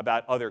there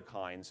about other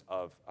kinds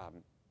of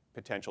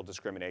potential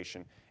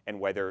discrimination and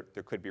whether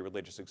there could be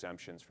religious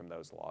exemptions from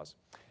those laws.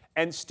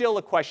 And still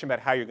a question about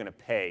how you're going to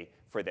pay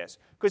for this.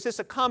 Because this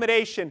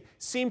accommodation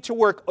seemed to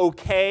work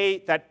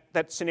okay,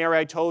 that scenario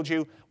I told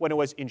you, when it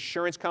was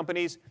insurance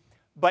companies.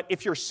 But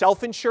if you're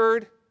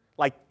self-insured,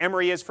 like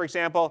Emory is, for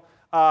example,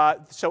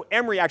 so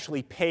Emory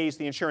actually pays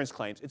the insurance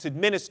claims. It's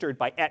administered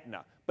by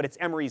Aetna, but it's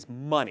Emory's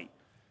money.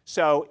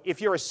 So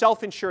if you're a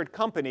self-insured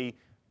company,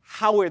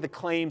 how are the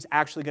claims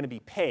actually going to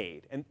be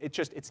paid? And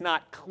it's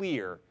not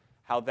clear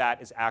how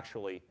that is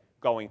actually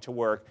going to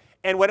work.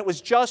 And when it was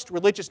just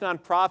religious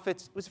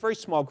nonprofits, it was a very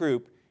small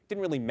group. It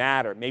didn't really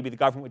matter. Maybe the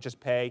government would just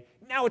pay.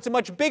 Now it's a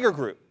much bigger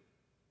group.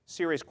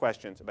 Serious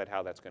questions about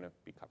how that's going to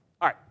be covered.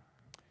 All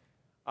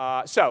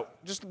right. So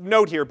just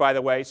note here, by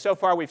the way, so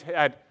far we've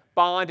had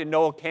Bond and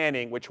Noel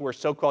Canning, which were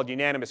so-called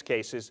unanimous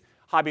cases.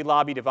 Hobby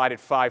Lobby divided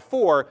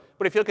 5-4.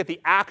 But if you look at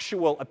the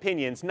actual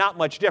opinions, not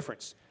much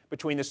difference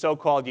between the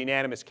so-called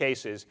unanimous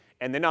cases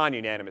and the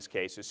non-unanimous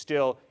cases.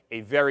 Still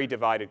a very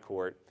divided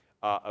court.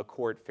 A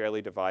court fairly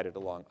divided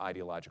along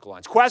ideological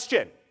lines.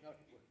 Question? No,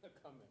 a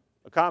comment.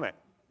 A comment.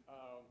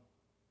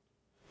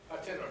 I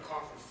attended a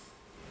conference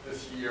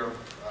this year.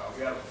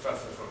 We had a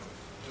professor from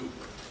Duke.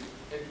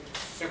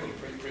 Similar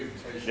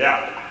presentation.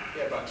 Yeah. He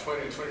had about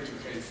 20 or 22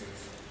 cases.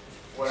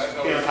 What I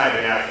noticed,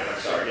 I'm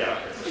sorry,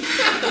 yeah.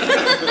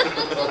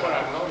 but what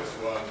I noticed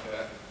was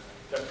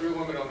that there are 3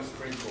 women on the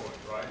Supreme Court,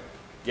 right?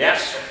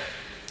 Yes. Okay.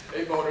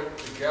 They voted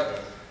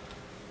together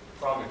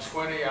probably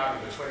 20 out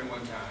of the 21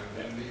 times,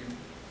 and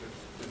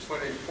the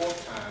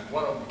 24th time,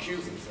 one of them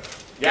accused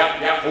himself.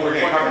 Yeah. We're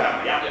going to cover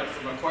that. Yeah.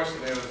 So my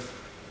question is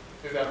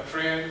that a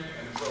trend,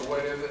 and so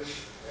what is it,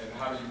 and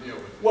how do you deal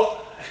with it?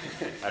 Well,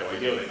 how do I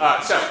deal with it?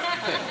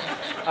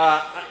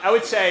 I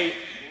would say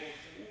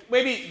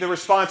maybe the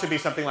response would be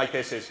something like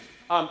this: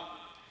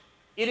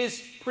 it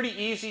is pretty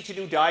easy to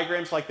do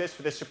diagrams like this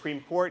for the Supreme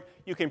Court.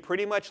 You can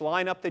pretty much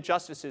line up the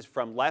justices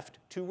from left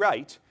to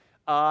right,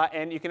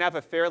 and you can have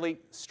a fairly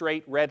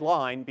straight red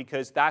line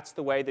because that's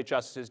the way the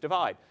justices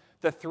divide.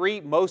 The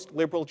 3 most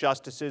liberal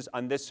justices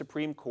on this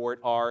Supreme Court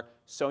are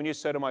Sonia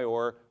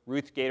Sotomayor,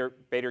 Ruth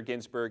Bader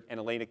Ginsburg, and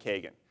Elena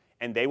Kagan.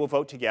 And they will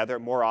vote together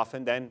more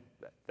often than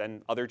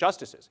other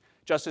justices.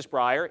 Justice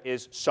Breyer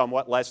is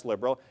somewhat less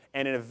liberal,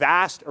 and in a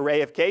vast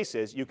array of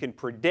cases, you can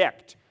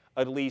predict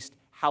at least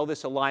how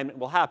this alignment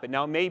will happen.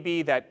 Now, it may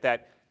be that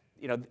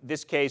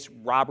this case,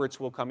 Roberts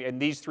will come,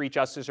 and these 3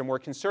 justices are more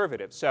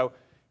conservative. So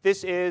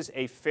this is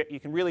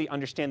you can really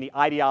understand the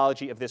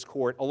ideology of this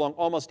court along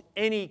almost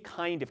any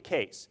kind of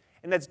case.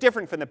 And that's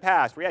different from the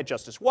past, where you had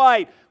Justice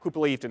White, who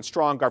believed in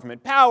strong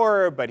government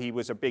power, but he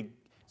was a big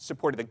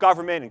supporter of the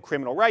government in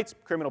criminal rights,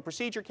 criminal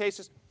procedure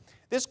cases.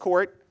 This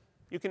court,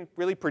 you can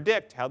really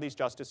predict how these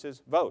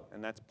justices vote,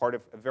 and that's part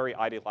of a very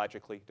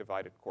ideologically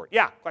divided court.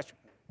 Yeah, question?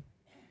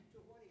 To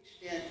what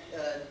extent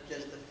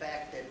does the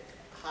fact that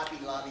Hobby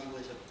Lobby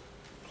was a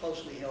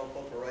closely held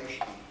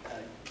corporation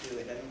do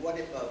it? I mean, what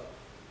if a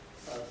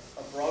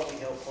broadly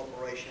held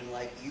corporation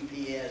like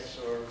UPS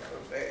or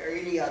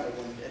any other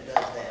one that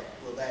does that,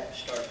 will that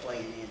start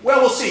playing in? Well,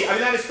 we'll see. I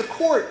mean, that is the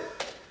court.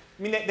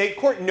 I mean, the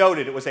court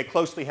noted it was a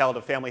closely held,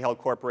 a family-held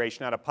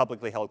corporation, not a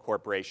publicly held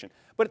corporation.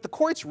 But the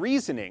court's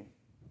reasoning,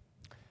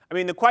 I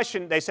mean, the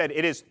question, they said,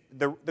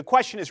 the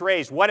question is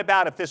raised, what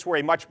about if this were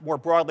a much more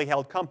broadly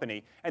held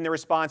company? And the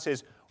response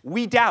is,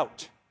 we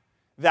doubt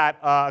that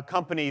a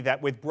company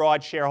that with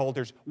broad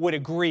shareholders would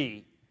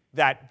agree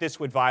that this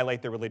would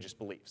violate their religious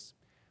beliefs.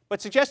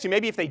 But suggesting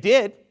maybe if they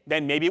did,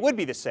 then maybe it would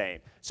be the same.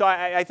 So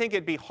I think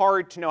it'd be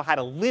hard to know how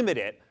to limit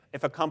it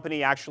if a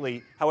company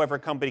actually, however a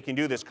company can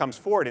do this, comes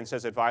forward and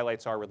says it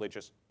violates our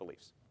religious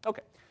beliefs.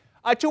 Okay.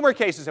 2 more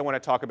cases I want to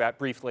talk about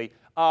briefly.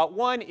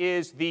 One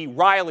is the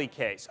Riley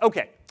case.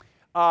 Okay.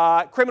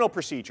 Criminal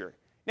procedure.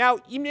 Now,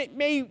 you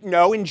may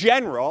know in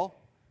general,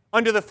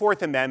 under the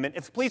 4th Amendment,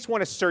 if the police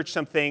want to search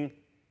something,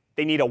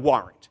 they need a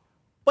warrant.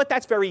 But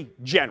that's very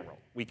general,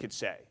 we could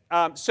say.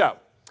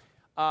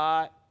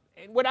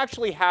 What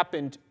actually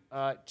happened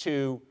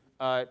to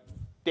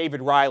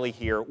David Riley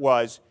here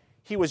was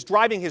he was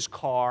driving his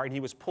car and he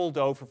was pulled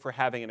over for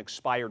having an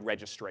expired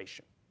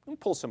registration. You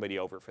pull somebody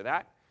over for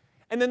that.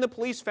 And then the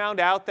police found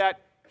out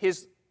that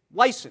his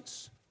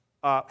license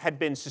had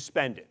been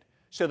suspended.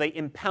 So they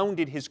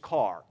impounded his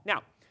car.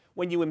 Now,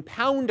 when you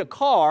impound a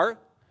car,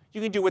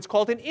 you can do what's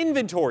called an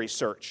inventory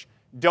search.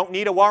 Don't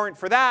need a warrant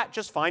for that,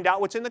 just find out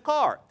what's in the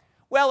car.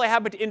 Well, they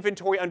happened to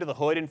inventory under the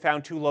hood and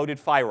found 2 loaded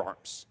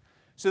firearms.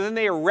 So then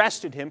they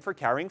arrested him for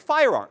carrying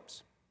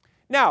firearms.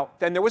 Now,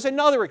 then there was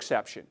another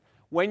exception.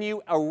 When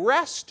you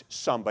arrest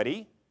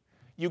somebody,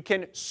 you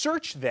can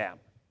search them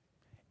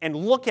and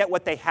look at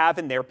what they have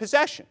in their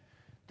possession.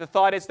 The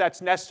thought is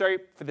that's necessary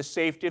for the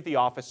safety of the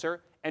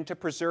officer and to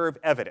preserve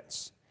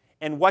evidence.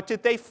 And what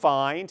did they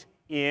find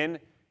in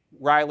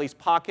Riley's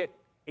pocket?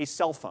 A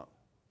cell phone.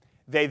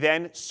 They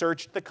then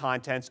searched the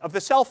contents of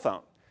the cell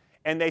phone.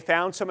 And they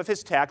found some of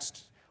his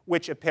texts,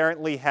 which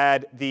apparently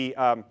had the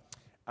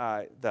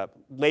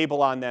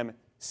label on them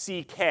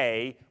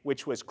CK,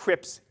 which was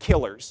Crips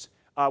Killers,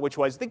 which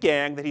was the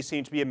gang that he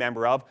seemed to be a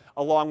member of,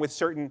 along with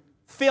certain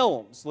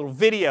films, little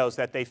videos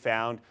that they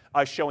found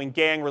showing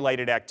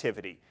gang-related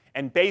activity.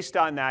 And based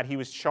on that, he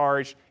was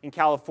charged in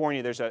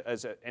California. There's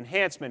an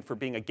enhancement for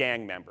being a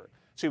gang member.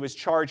 So he was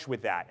charged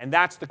with that. And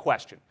that's the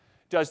question.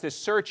 Does this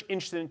search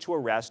incident to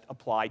arrest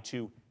apply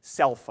to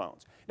cell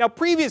phones? Now,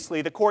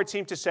 previously, the court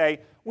seemed to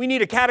say, we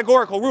need a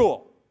categorical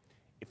rule.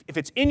 If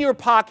it's in your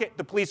pocket,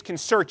 the police can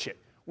search it.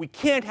 We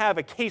can't have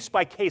a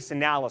case-by-case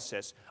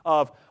analysis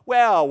of,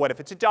 well, what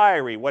if it's a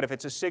diary? What if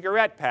it's a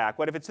cigarette pack?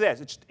 What if it's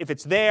this? If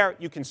it's there,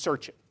 you can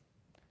search it.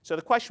 So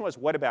the question was,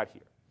 what about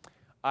here?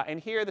 And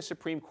here the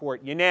Supreme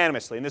Court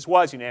unanimously, and this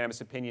was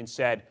unanimous opinion,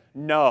 said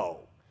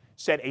no.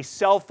 Said a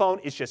cell phone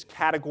is just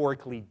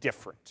categorically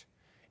different.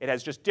 It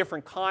has just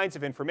different kinds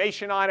of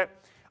information on it.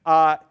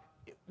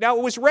 Now,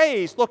 it was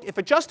raised, look, if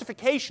a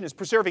justification is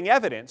preserving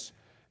evidence,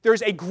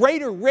 there's a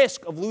greater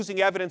risk of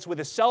losing evidence with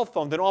a cell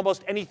phone than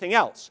almost anything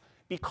else,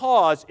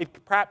 because it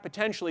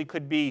potentially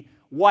could be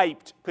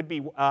wiped,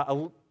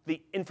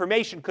 the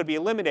information could be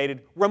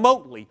eliminated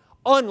remotely,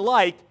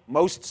 unlike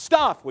most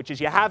stuff, which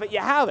is you have it, you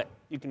have it.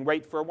 You can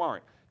wait for a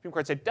warrant. The Supreme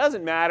Court said it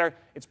doesn't matter,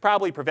 it's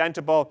probably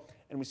preventable.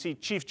 And we see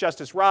Chief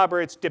Justice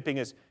Roberts dipping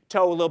his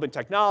toe a little bit in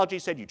technology,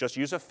 said you just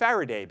use a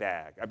Faraday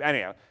bag.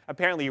 Anyhow,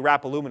 apparently you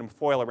wrap aluminum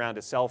foil around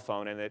a cell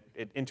phone and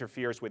it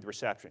interferes with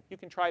reception. You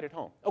can try it at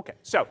home. Okay,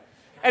 so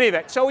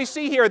anyway, so we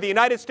see here the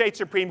United States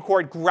Supreme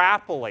Court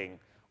grappling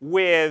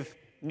with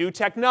new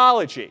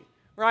technology,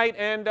 right?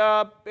 And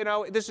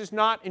this has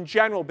not, in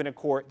general, been a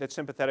court that's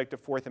sympathetic to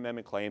Fourth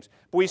Amendment claims.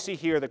 But we see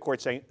here the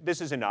court saying,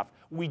 this is enough.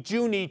 We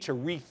do need to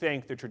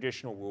rethink the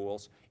traditional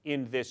rules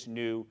in this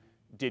new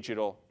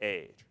digital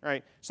age,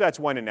 right? So that's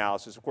one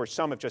analysis. Of course,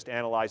 some have just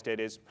analyzed it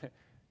as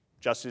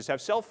justices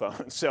have cell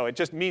phones. So it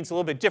just means a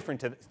little bit different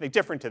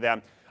to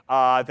them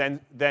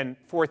than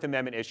Fourth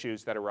Amendment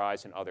issues that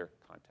arise in other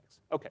contexts.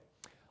 OK.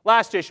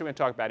 Last issue I'm going to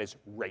talk about is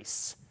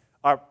race,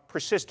 a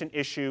persistent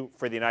issue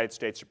for the United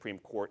States Supreme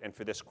Court and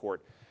for this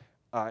court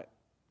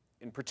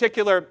in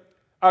particular.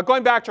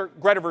 Going back to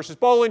Greta versus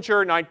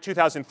Bollinger,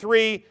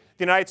 2003, the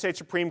United States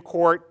Supreme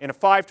Court, in a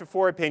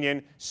 5-4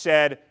 opinion,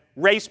 said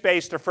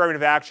race-based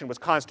affirmative action was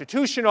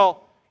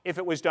constitutional if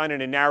it was done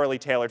in a narrowly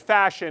tailored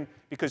fashion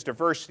because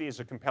diversity is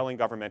a compelling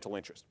governmental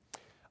interest.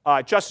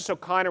 Justice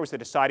O'Connor was the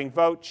deciding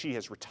vote. She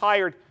has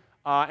retired.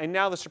 And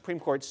now the Supreme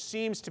Court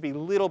seems to be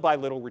little by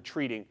little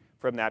retreating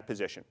from that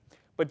position.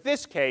 But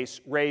this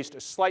case raised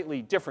a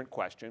slightly different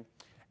question.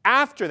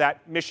 After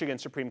that Michigan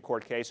Supreme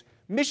Court case,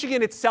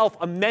 Michigan itself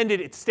amended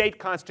its state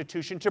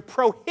constitution to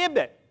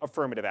prohibit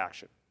affirmative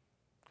action.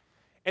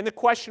 And the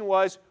question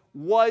was,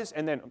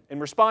 and then in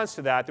response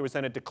to that, there was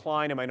then a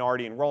decline in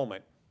minority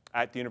enrollment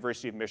at the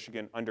University of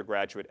Michigan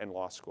undergraduate and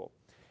law school.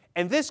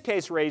 And this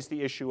case raised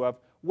the issue of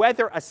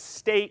whether a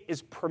state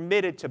is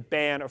permitted to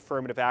ban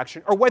affirmative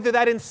action or whether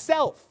that in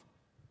itself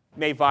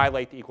may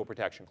violate the Equal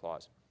Protection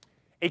Clause.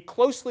 A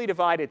closely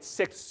divided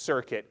Sixth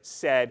Circuit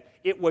said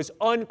it was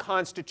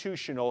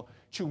unconstitutional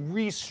to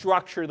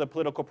restructure the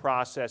political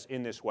process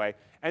in this way.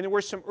 And there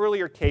were some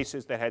earlier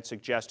cases that had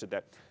suggested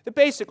that. The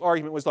basic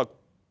argument was, look,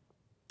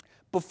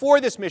 before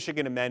this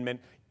Michigan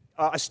amendment,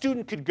 a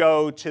student could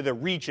go to the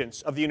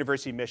regents of the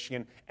University of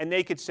Michigan and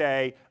they could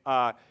say,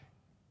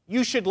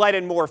 you should let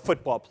in more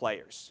football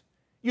players.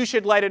 You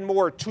should let in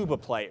more tuba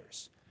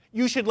players.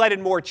 You should let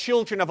in more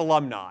children of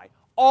alumni.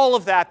 All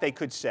of that they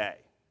could say.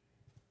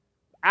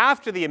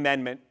 After the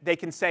amendment, they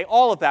can say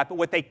all of that, but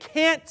what they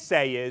can't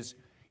say is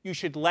you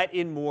should let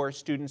in more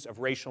students of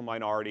racial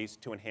minorities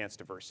to enhance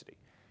diversity.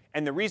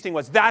 And the reasoning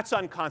was that's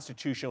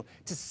unconstitutional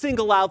to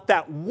single out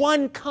that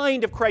one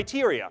kind of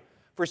criteria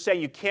for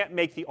saying you can't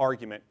make the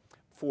argument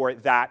for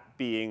that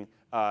being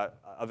a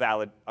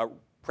valid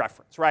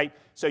preference, right?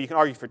 So you can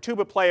argue for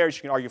tuba players,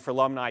 you can argue for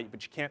alumni,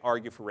 but you can't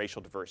argue for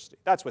racial diversity.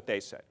 That's what they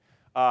said.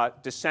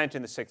 Dissent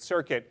in the Sixth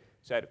Circuit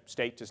said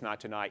state does not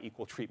deny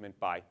equal treatment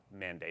by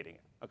mandating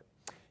it. Okay.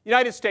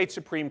 United States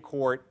Supreme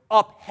Court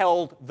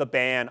upheld the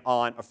ban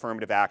on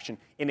affirmative action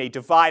in a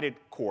divided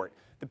court.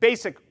 The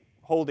basic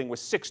holding was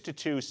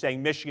 6-2,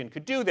 saying Michigan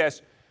could do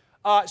this.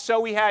 So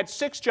we had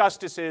three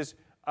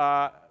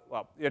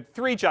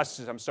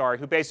justices,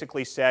 who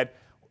basically said,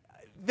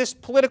 this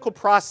political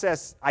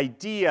process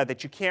idea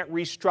that you can't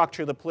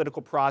restructure the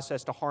political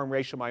process to harm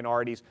racial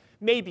minorities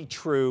may be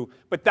true,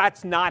 but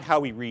that's not how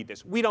we read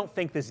this. We don't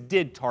think this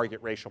did target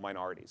racial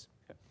minorities.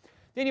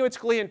 Then you had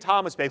Scalia and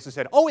Thomas basically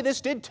said, oh, this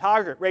did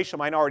target racial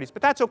minorities,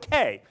 but that's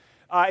OK.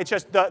 It's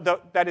just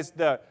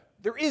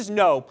there is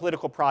no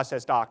political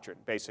process doctrine,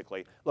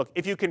 basically. Look,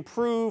 if you can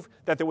prove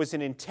that there was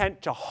an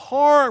intent to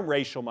harm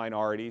racial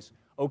minorities,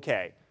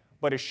 OK.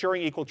 But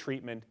assuring equal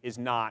treatment is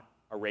not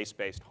a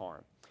race-based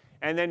harm.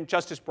 And then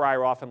Justice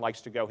Breyer often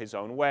likes to go his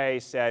own way,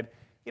 said,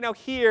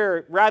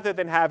 here, rather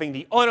than having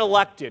the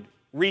unelected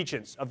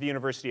regents of the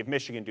University of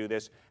Michigan do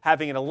this,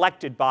 having an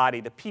elected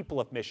body, the people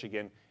of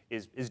Michigan,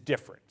 is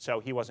different. So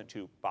he wasn't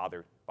too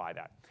bothered by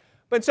that.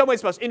 But in some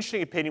ways, the most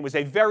interesting opinion was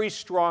a very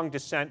strong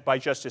dissent by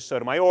Justice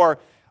Sotomayor.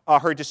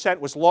 Her dissent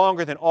was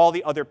longer than all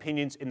the other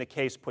opinions in the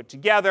case put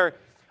together.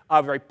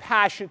 A very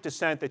passionate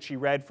dissent that she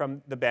read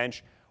from the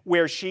bench,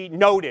 where she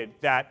noted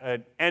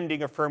that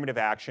ending affirmative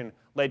action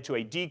led to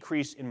a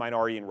decrease in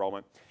minority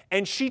enrollment.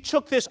 And she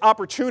took this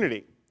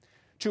opportunity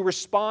to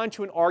respond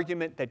to an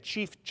argument that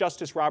Chief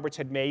Justice Roberts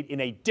had made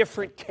in a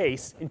different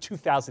case in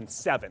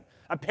 2007.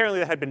 Apparently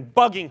that had been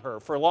bugging her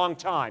for a long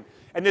time,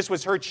 and this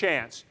was her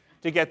chance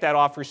to get that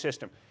off her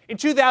system. In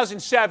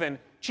 2007,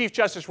 Chief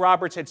Justice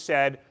Roberts had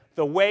said,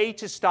 the way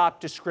to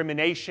stop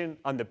discrimination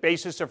on the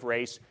basis of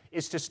race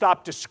is to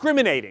stop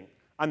discriminating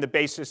on the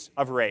basis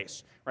of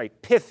race. Right?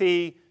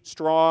 Pithy,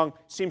 strong,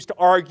 seems to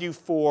argue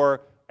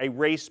for a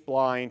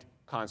race-blind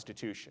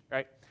constitution.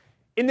 Right?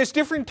 In this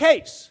different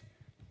case,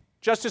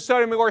 Justice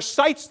Sotomayor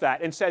cites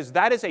that and says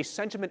that is a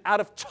sentiment out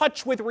of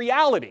touch with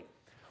reality,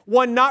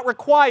 one not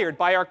required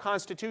by our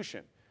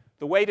Constitution.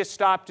 The way to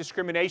stop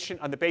discrimination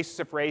on the basis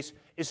of race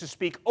is to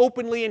speak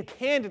openly and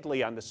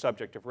candidly on the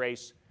subject of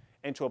race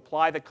and to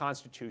apply the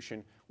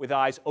Constitution with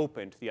eyes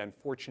open to the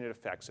unfortunate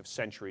effects of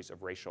centuries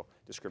of racial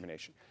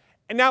discrimination.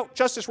 And now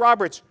Justice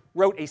Roberts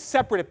wrote a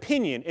separate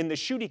opinion in the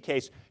Schuette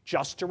case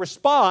just to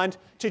respond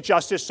to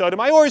Justice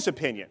Sotomayor's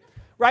opinion.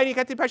 Right? You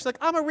get the impression, like,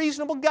 I'm a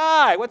reasonable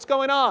guy. What's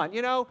going on?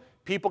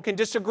 People can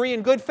disagree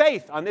in good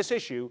faith on this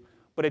issue,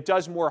 but it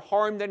does more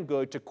harm than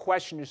good to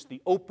question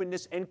the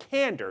openness and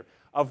candor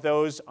of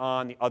those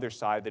on the other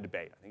side of the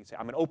debate. I think you'd say,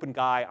 I'm an open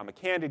guy. I'm a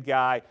candid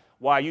guy.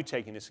 Why are you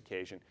taking this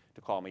occasion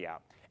to call me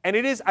out? And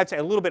it is, I'd say,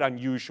 a little bit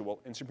unusual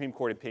in Supreme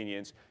Court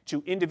opinions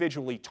to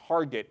individually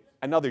target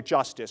another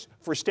justice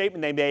for a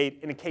statement they made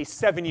in a case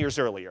 7 years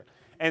earlier.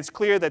 And it's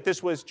clear that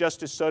this was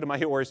Justice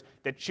Sotomayor's,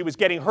 that she was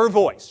getting her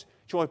voice.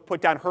 She wanted to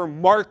put down her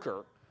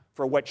marker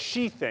for what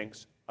she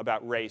thinks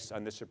about race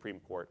on the Supreme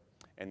Court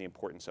and the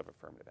importance of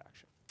affirmative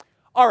action.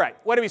 All right,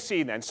 what do we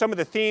see then? Some of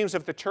the themes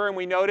of the term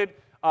we noted.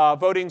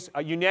 Voting's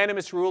a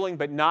unanimous ruling,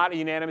 but not a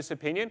unanimous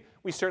opinion.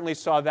 We certainly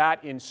saw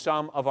that in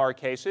some of our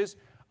cases.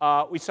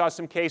 We saw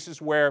some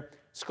cases where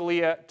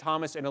Scalia,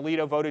 Thomas, and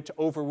Alito voted to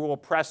overrule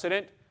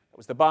precedent. That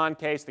was the Bond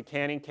case, the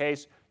Canning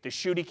case, the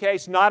Schuette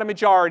case. Not a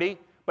majority,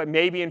 but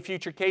maybe in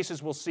future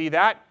cases we'll see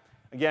that.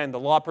 Again, the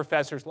law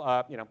professor's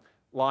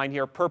line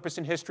here, purpose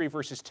in history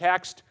versus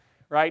text,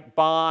 right?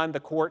 Bond, the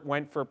court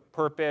went for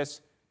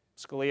purpose.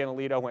 Scalia and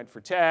Alito went for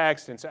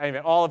text. And so anyway,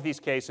 all of these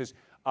cases,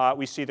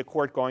 we see the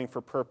court going for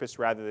purpose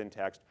rather than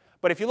text.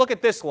 But if you look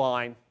at this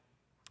line,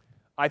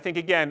 I think,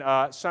 again,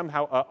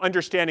 somehow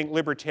understanding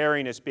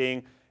libertarian as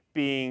being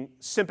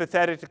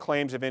sympathetic to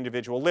claims of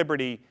individual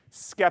liberty,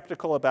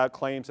 skeptical about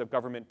claims of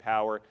government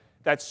power,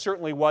 that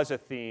certainly was a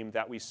theme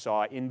that we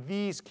saw in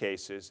these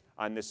cases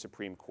on this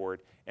Supreme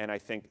Court, and I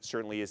think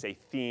certainly is a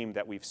theme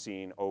that we've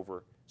seen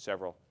over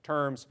several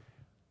terms.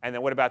 And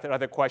then what about that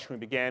other question we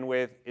began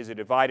with? Is it a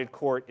divided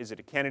court? Is it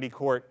a Kennedy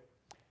court?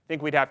 I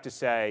think we'd have to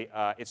say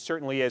it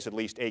certainly is at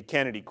least a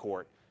Kennedy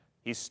court.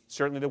 He's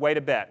certainly the way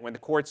to bet. When the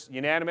court's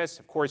unanimous,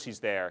 of course he's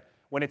there.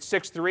 When it's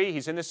 6-3,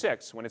 he's in the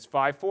 6. When it's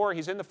 5-4,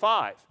 he's in the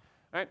 5.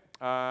 Right?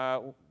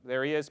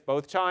 There he is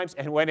both times.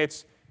 And when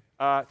it's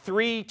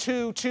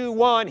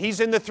 3-2-2-1, he's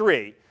in the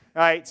 3.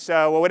 Right?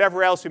 So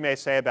whatever else we may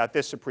say about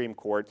this Supreme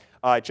Court,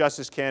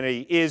 Justice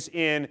Kennedy is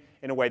in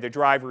a way, the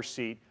driver's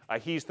seat.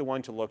 He's the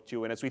one to look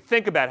to. And as we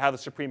think about how the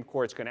Supreme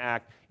Court's going to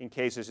act in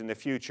cases in the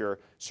future,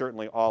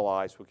 certainly all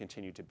eyes will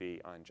continue to be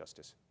on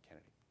Justice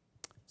Kennedy.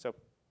 So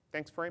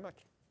thanks very much.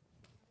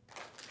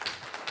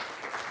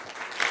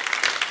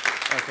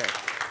 Okay.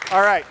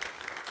 All right.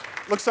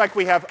 Looks like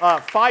we have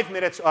 5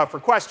 minutes for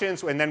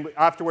questions, and then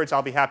afterwards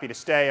I'll be happy to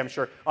stay. I'm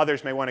sure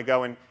others may want to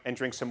go and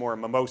drink some more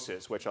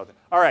mimosas, which I'll do.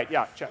 All right,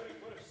 yeah, Chuck.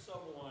 What if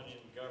someone in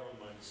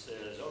government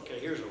says, okay,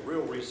 here's a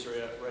real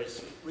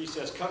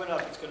recess coming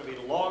up. It's going to be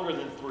longer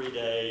than 3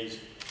 days.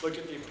 Look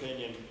at the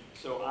opinion.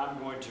 So I'm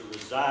going to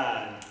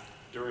resign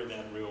during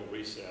that real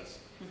recess,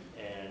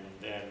 and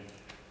then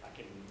I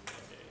can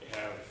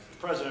have the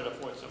president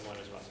appoint someone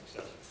as my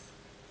successor.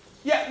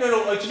 Yeah,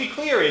 no, to be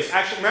clear is,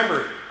 actually,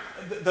 remember,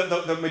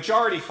 the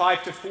majority,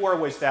 5-4,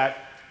 was that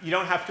you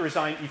don't have to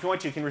resign. If you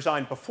want to, you can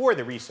resign before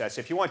the recess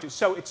if you want to.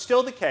 So it's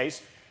still the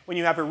case, when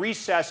you have a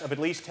recess of at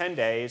least 10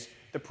 days,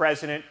 the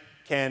president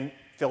can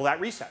fill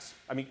that recess.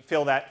 I mean,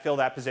 fill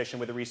that position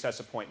with a recess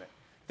appointment.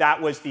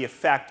 That was the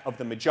effect of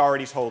the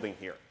majority's holding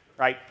here,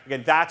 right?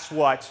 Again, that's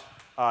what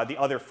the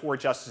other 4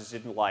 justices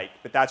didn't like,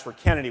 but that's where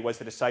Kennedy was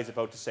the decisive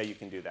vote to say you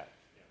can do that.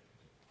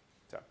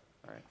 So,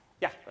 all right.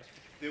 Yeah, question.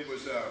 There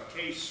was a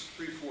case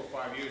 3, 4,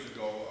 5 years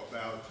ago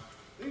about,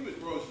 I think it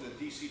was brought to the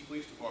D.C.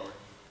 Police Department.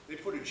 They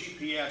put a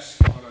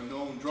GPS on a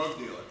known drug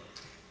dealer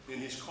in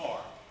his car,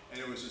 and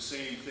it was the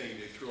same thing.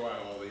 They threw out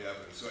all the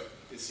evidence. So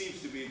it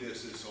seems to be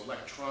this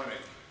electronic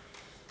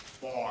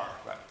bar.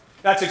 Right.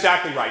 That's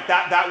exactly right.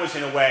 That was,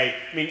 in a way,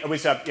 I mean, it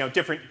was a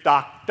different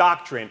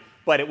doctrine,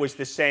 but it was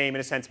the same,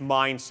 in a sense,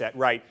 mindset,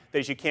 right?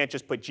 That you can't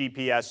just put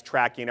GPS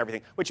tracking and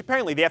everything, which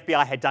apparently the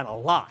FBI had done a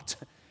lot.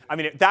 I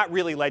mean, that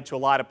really led to a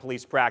lot of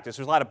police practice.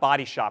 There was a lot of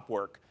body shop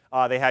work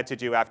they had to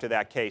do after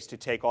that case to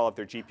take all of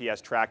their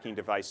GPS tracking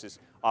devices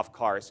off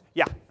cars.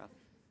 Yeah? Could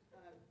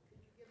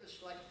you give us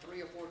like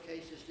 3 or 4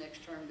 cases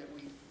next term that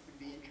we would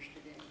be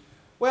interested in?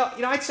 Well,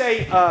 I'd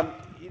say,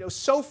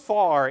 so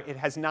far it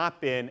has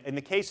not been, in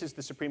the cases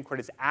the Supreme Court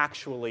has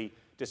actually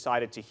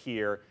decided to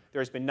hear,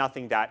 there's been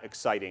nothing that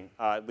exciting,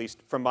 at least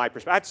from my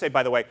perspective. I have to say,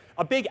 by the way,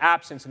 a big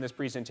absence in this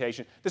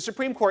presentation. The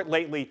Supreme Court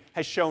lately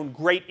has shown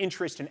great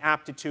interest and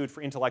aptitude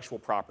for intellectual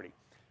property.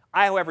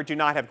 I, however, do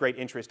not have great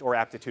interest or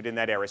aptitude in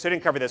that area, so I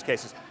didn't cover those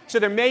cases. So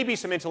there may be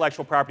some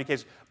intellectual property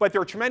cases, but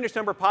there are a tremendous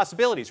number of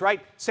possibilities,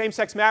 right?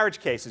 Same-sex marriage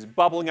cases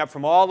bubbling up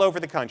from all over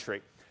the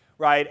country,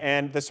 right?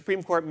 And the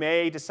Supreme Court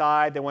may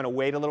decide they want to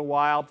wait a little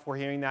while before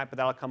hearing that, but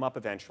that'll come up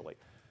eventually.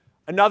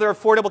 Another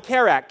Affordable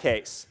Care Act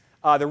case.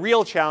 The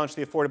real challenge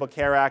to the Affordable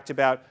Care Act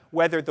about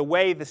whether the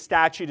way the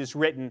statute is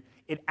written,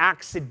 it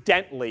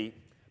accidentally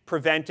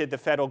prevented the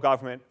federal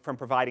government from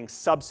providing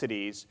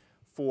subsidies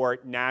for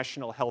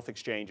national health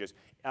exchanges,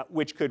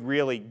 which could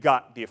really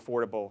gut the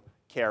Affordable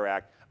Care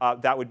Act.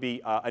 That would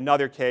be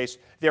another case.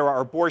 There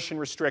are abortion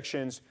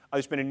restrictions.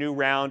 There's been a new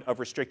round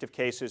of restrictive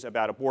cases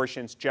about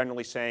abortions,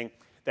 generally saying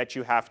that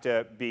you have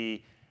to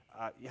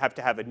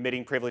have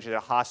admitting privilege at a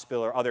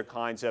hospital or other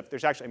kinds of,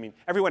 there's actually, I mean,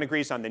 everyone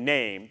agrees on the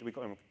name, we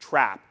call them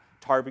TRAP,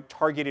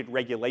 targeted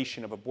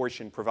regulation of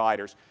abortion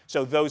providers.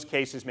 So those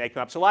cases may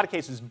come up. So a lot of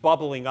cases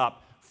bubbling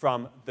up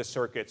from the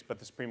circuits, but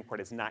the Supreme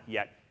Court has not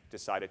yet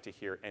decided to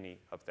hear any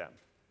of them.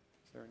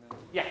 Is there another?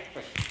 Yeah,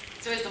 question.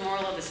 So is the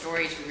moral of the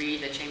story to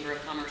read the Chamber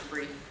of Commerce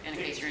brief in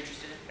case you're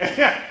interested?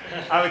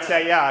 I would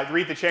say, yeah,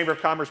 read the Chamber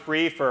of Commerce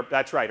brief, or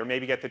that's right, or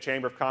maybe get the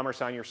Chamber of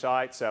Commerce on your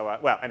side. So,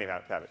 well,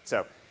 anyhow, have it.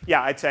 So,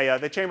 yeah, I'd say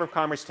the Chamber of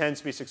Commerce tends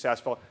to be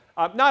successful.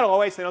 Not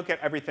always; they don't get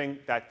everything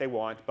that they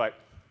want, but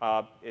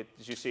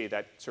as you see,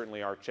 that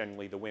certainly are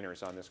generally the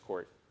winners on this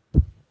court.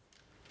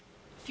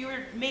 If you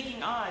were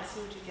making odds,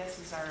 who would you guess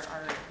is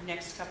our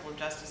next couple of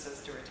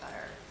justices to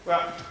retire?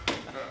 Well,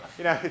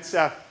 you know, it's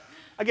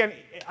again,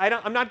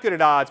 I'm not good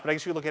at odds, but I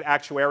guess you look at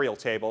actuarial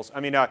tables. I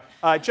mean,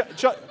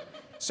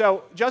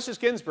 so Justice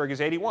Ginsburg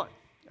is 81,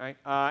 right?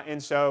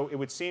 And so it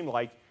would seem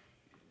like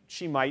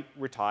she might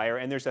retire.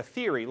 And there's a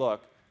theory.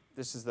 Look,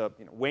 this is the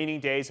waning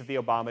days of the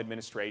Obama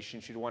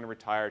administration. She'd want to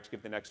retire to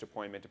give the next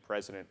appointment to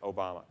President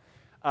Obama.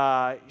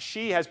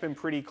 She has been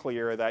pretty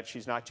clear that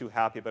she's not too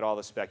happy about all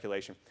the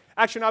speculation.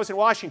 Actually, when I was in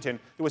Washington,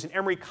 there was an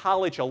Emory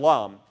College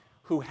alum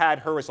who had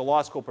her as a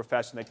law school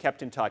professor, and they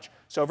kept in touch.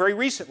 So very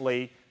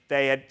recently,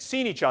 they had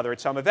seen each other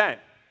at some event.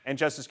 And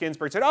Justice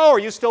Ginsburg said, "Oh, are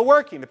you still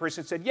working?" The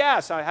person said,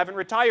 "Yes, I haven't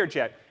retired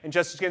yet." And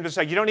Justice Ginsburg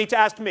said, "You don't need to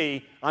ask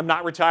me. I'm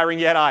not retiring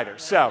yet either."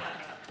 So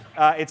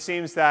it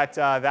seems that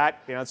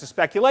it's a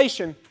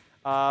speculation,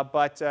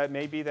 but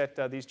maybe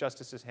that these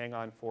justices hang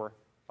on for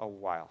a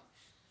while.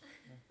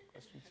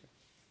 Questions?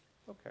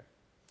 Okay.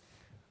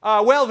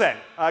 Well then,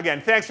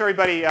 again, thanks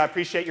everybody.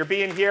 Appreciate your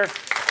being here.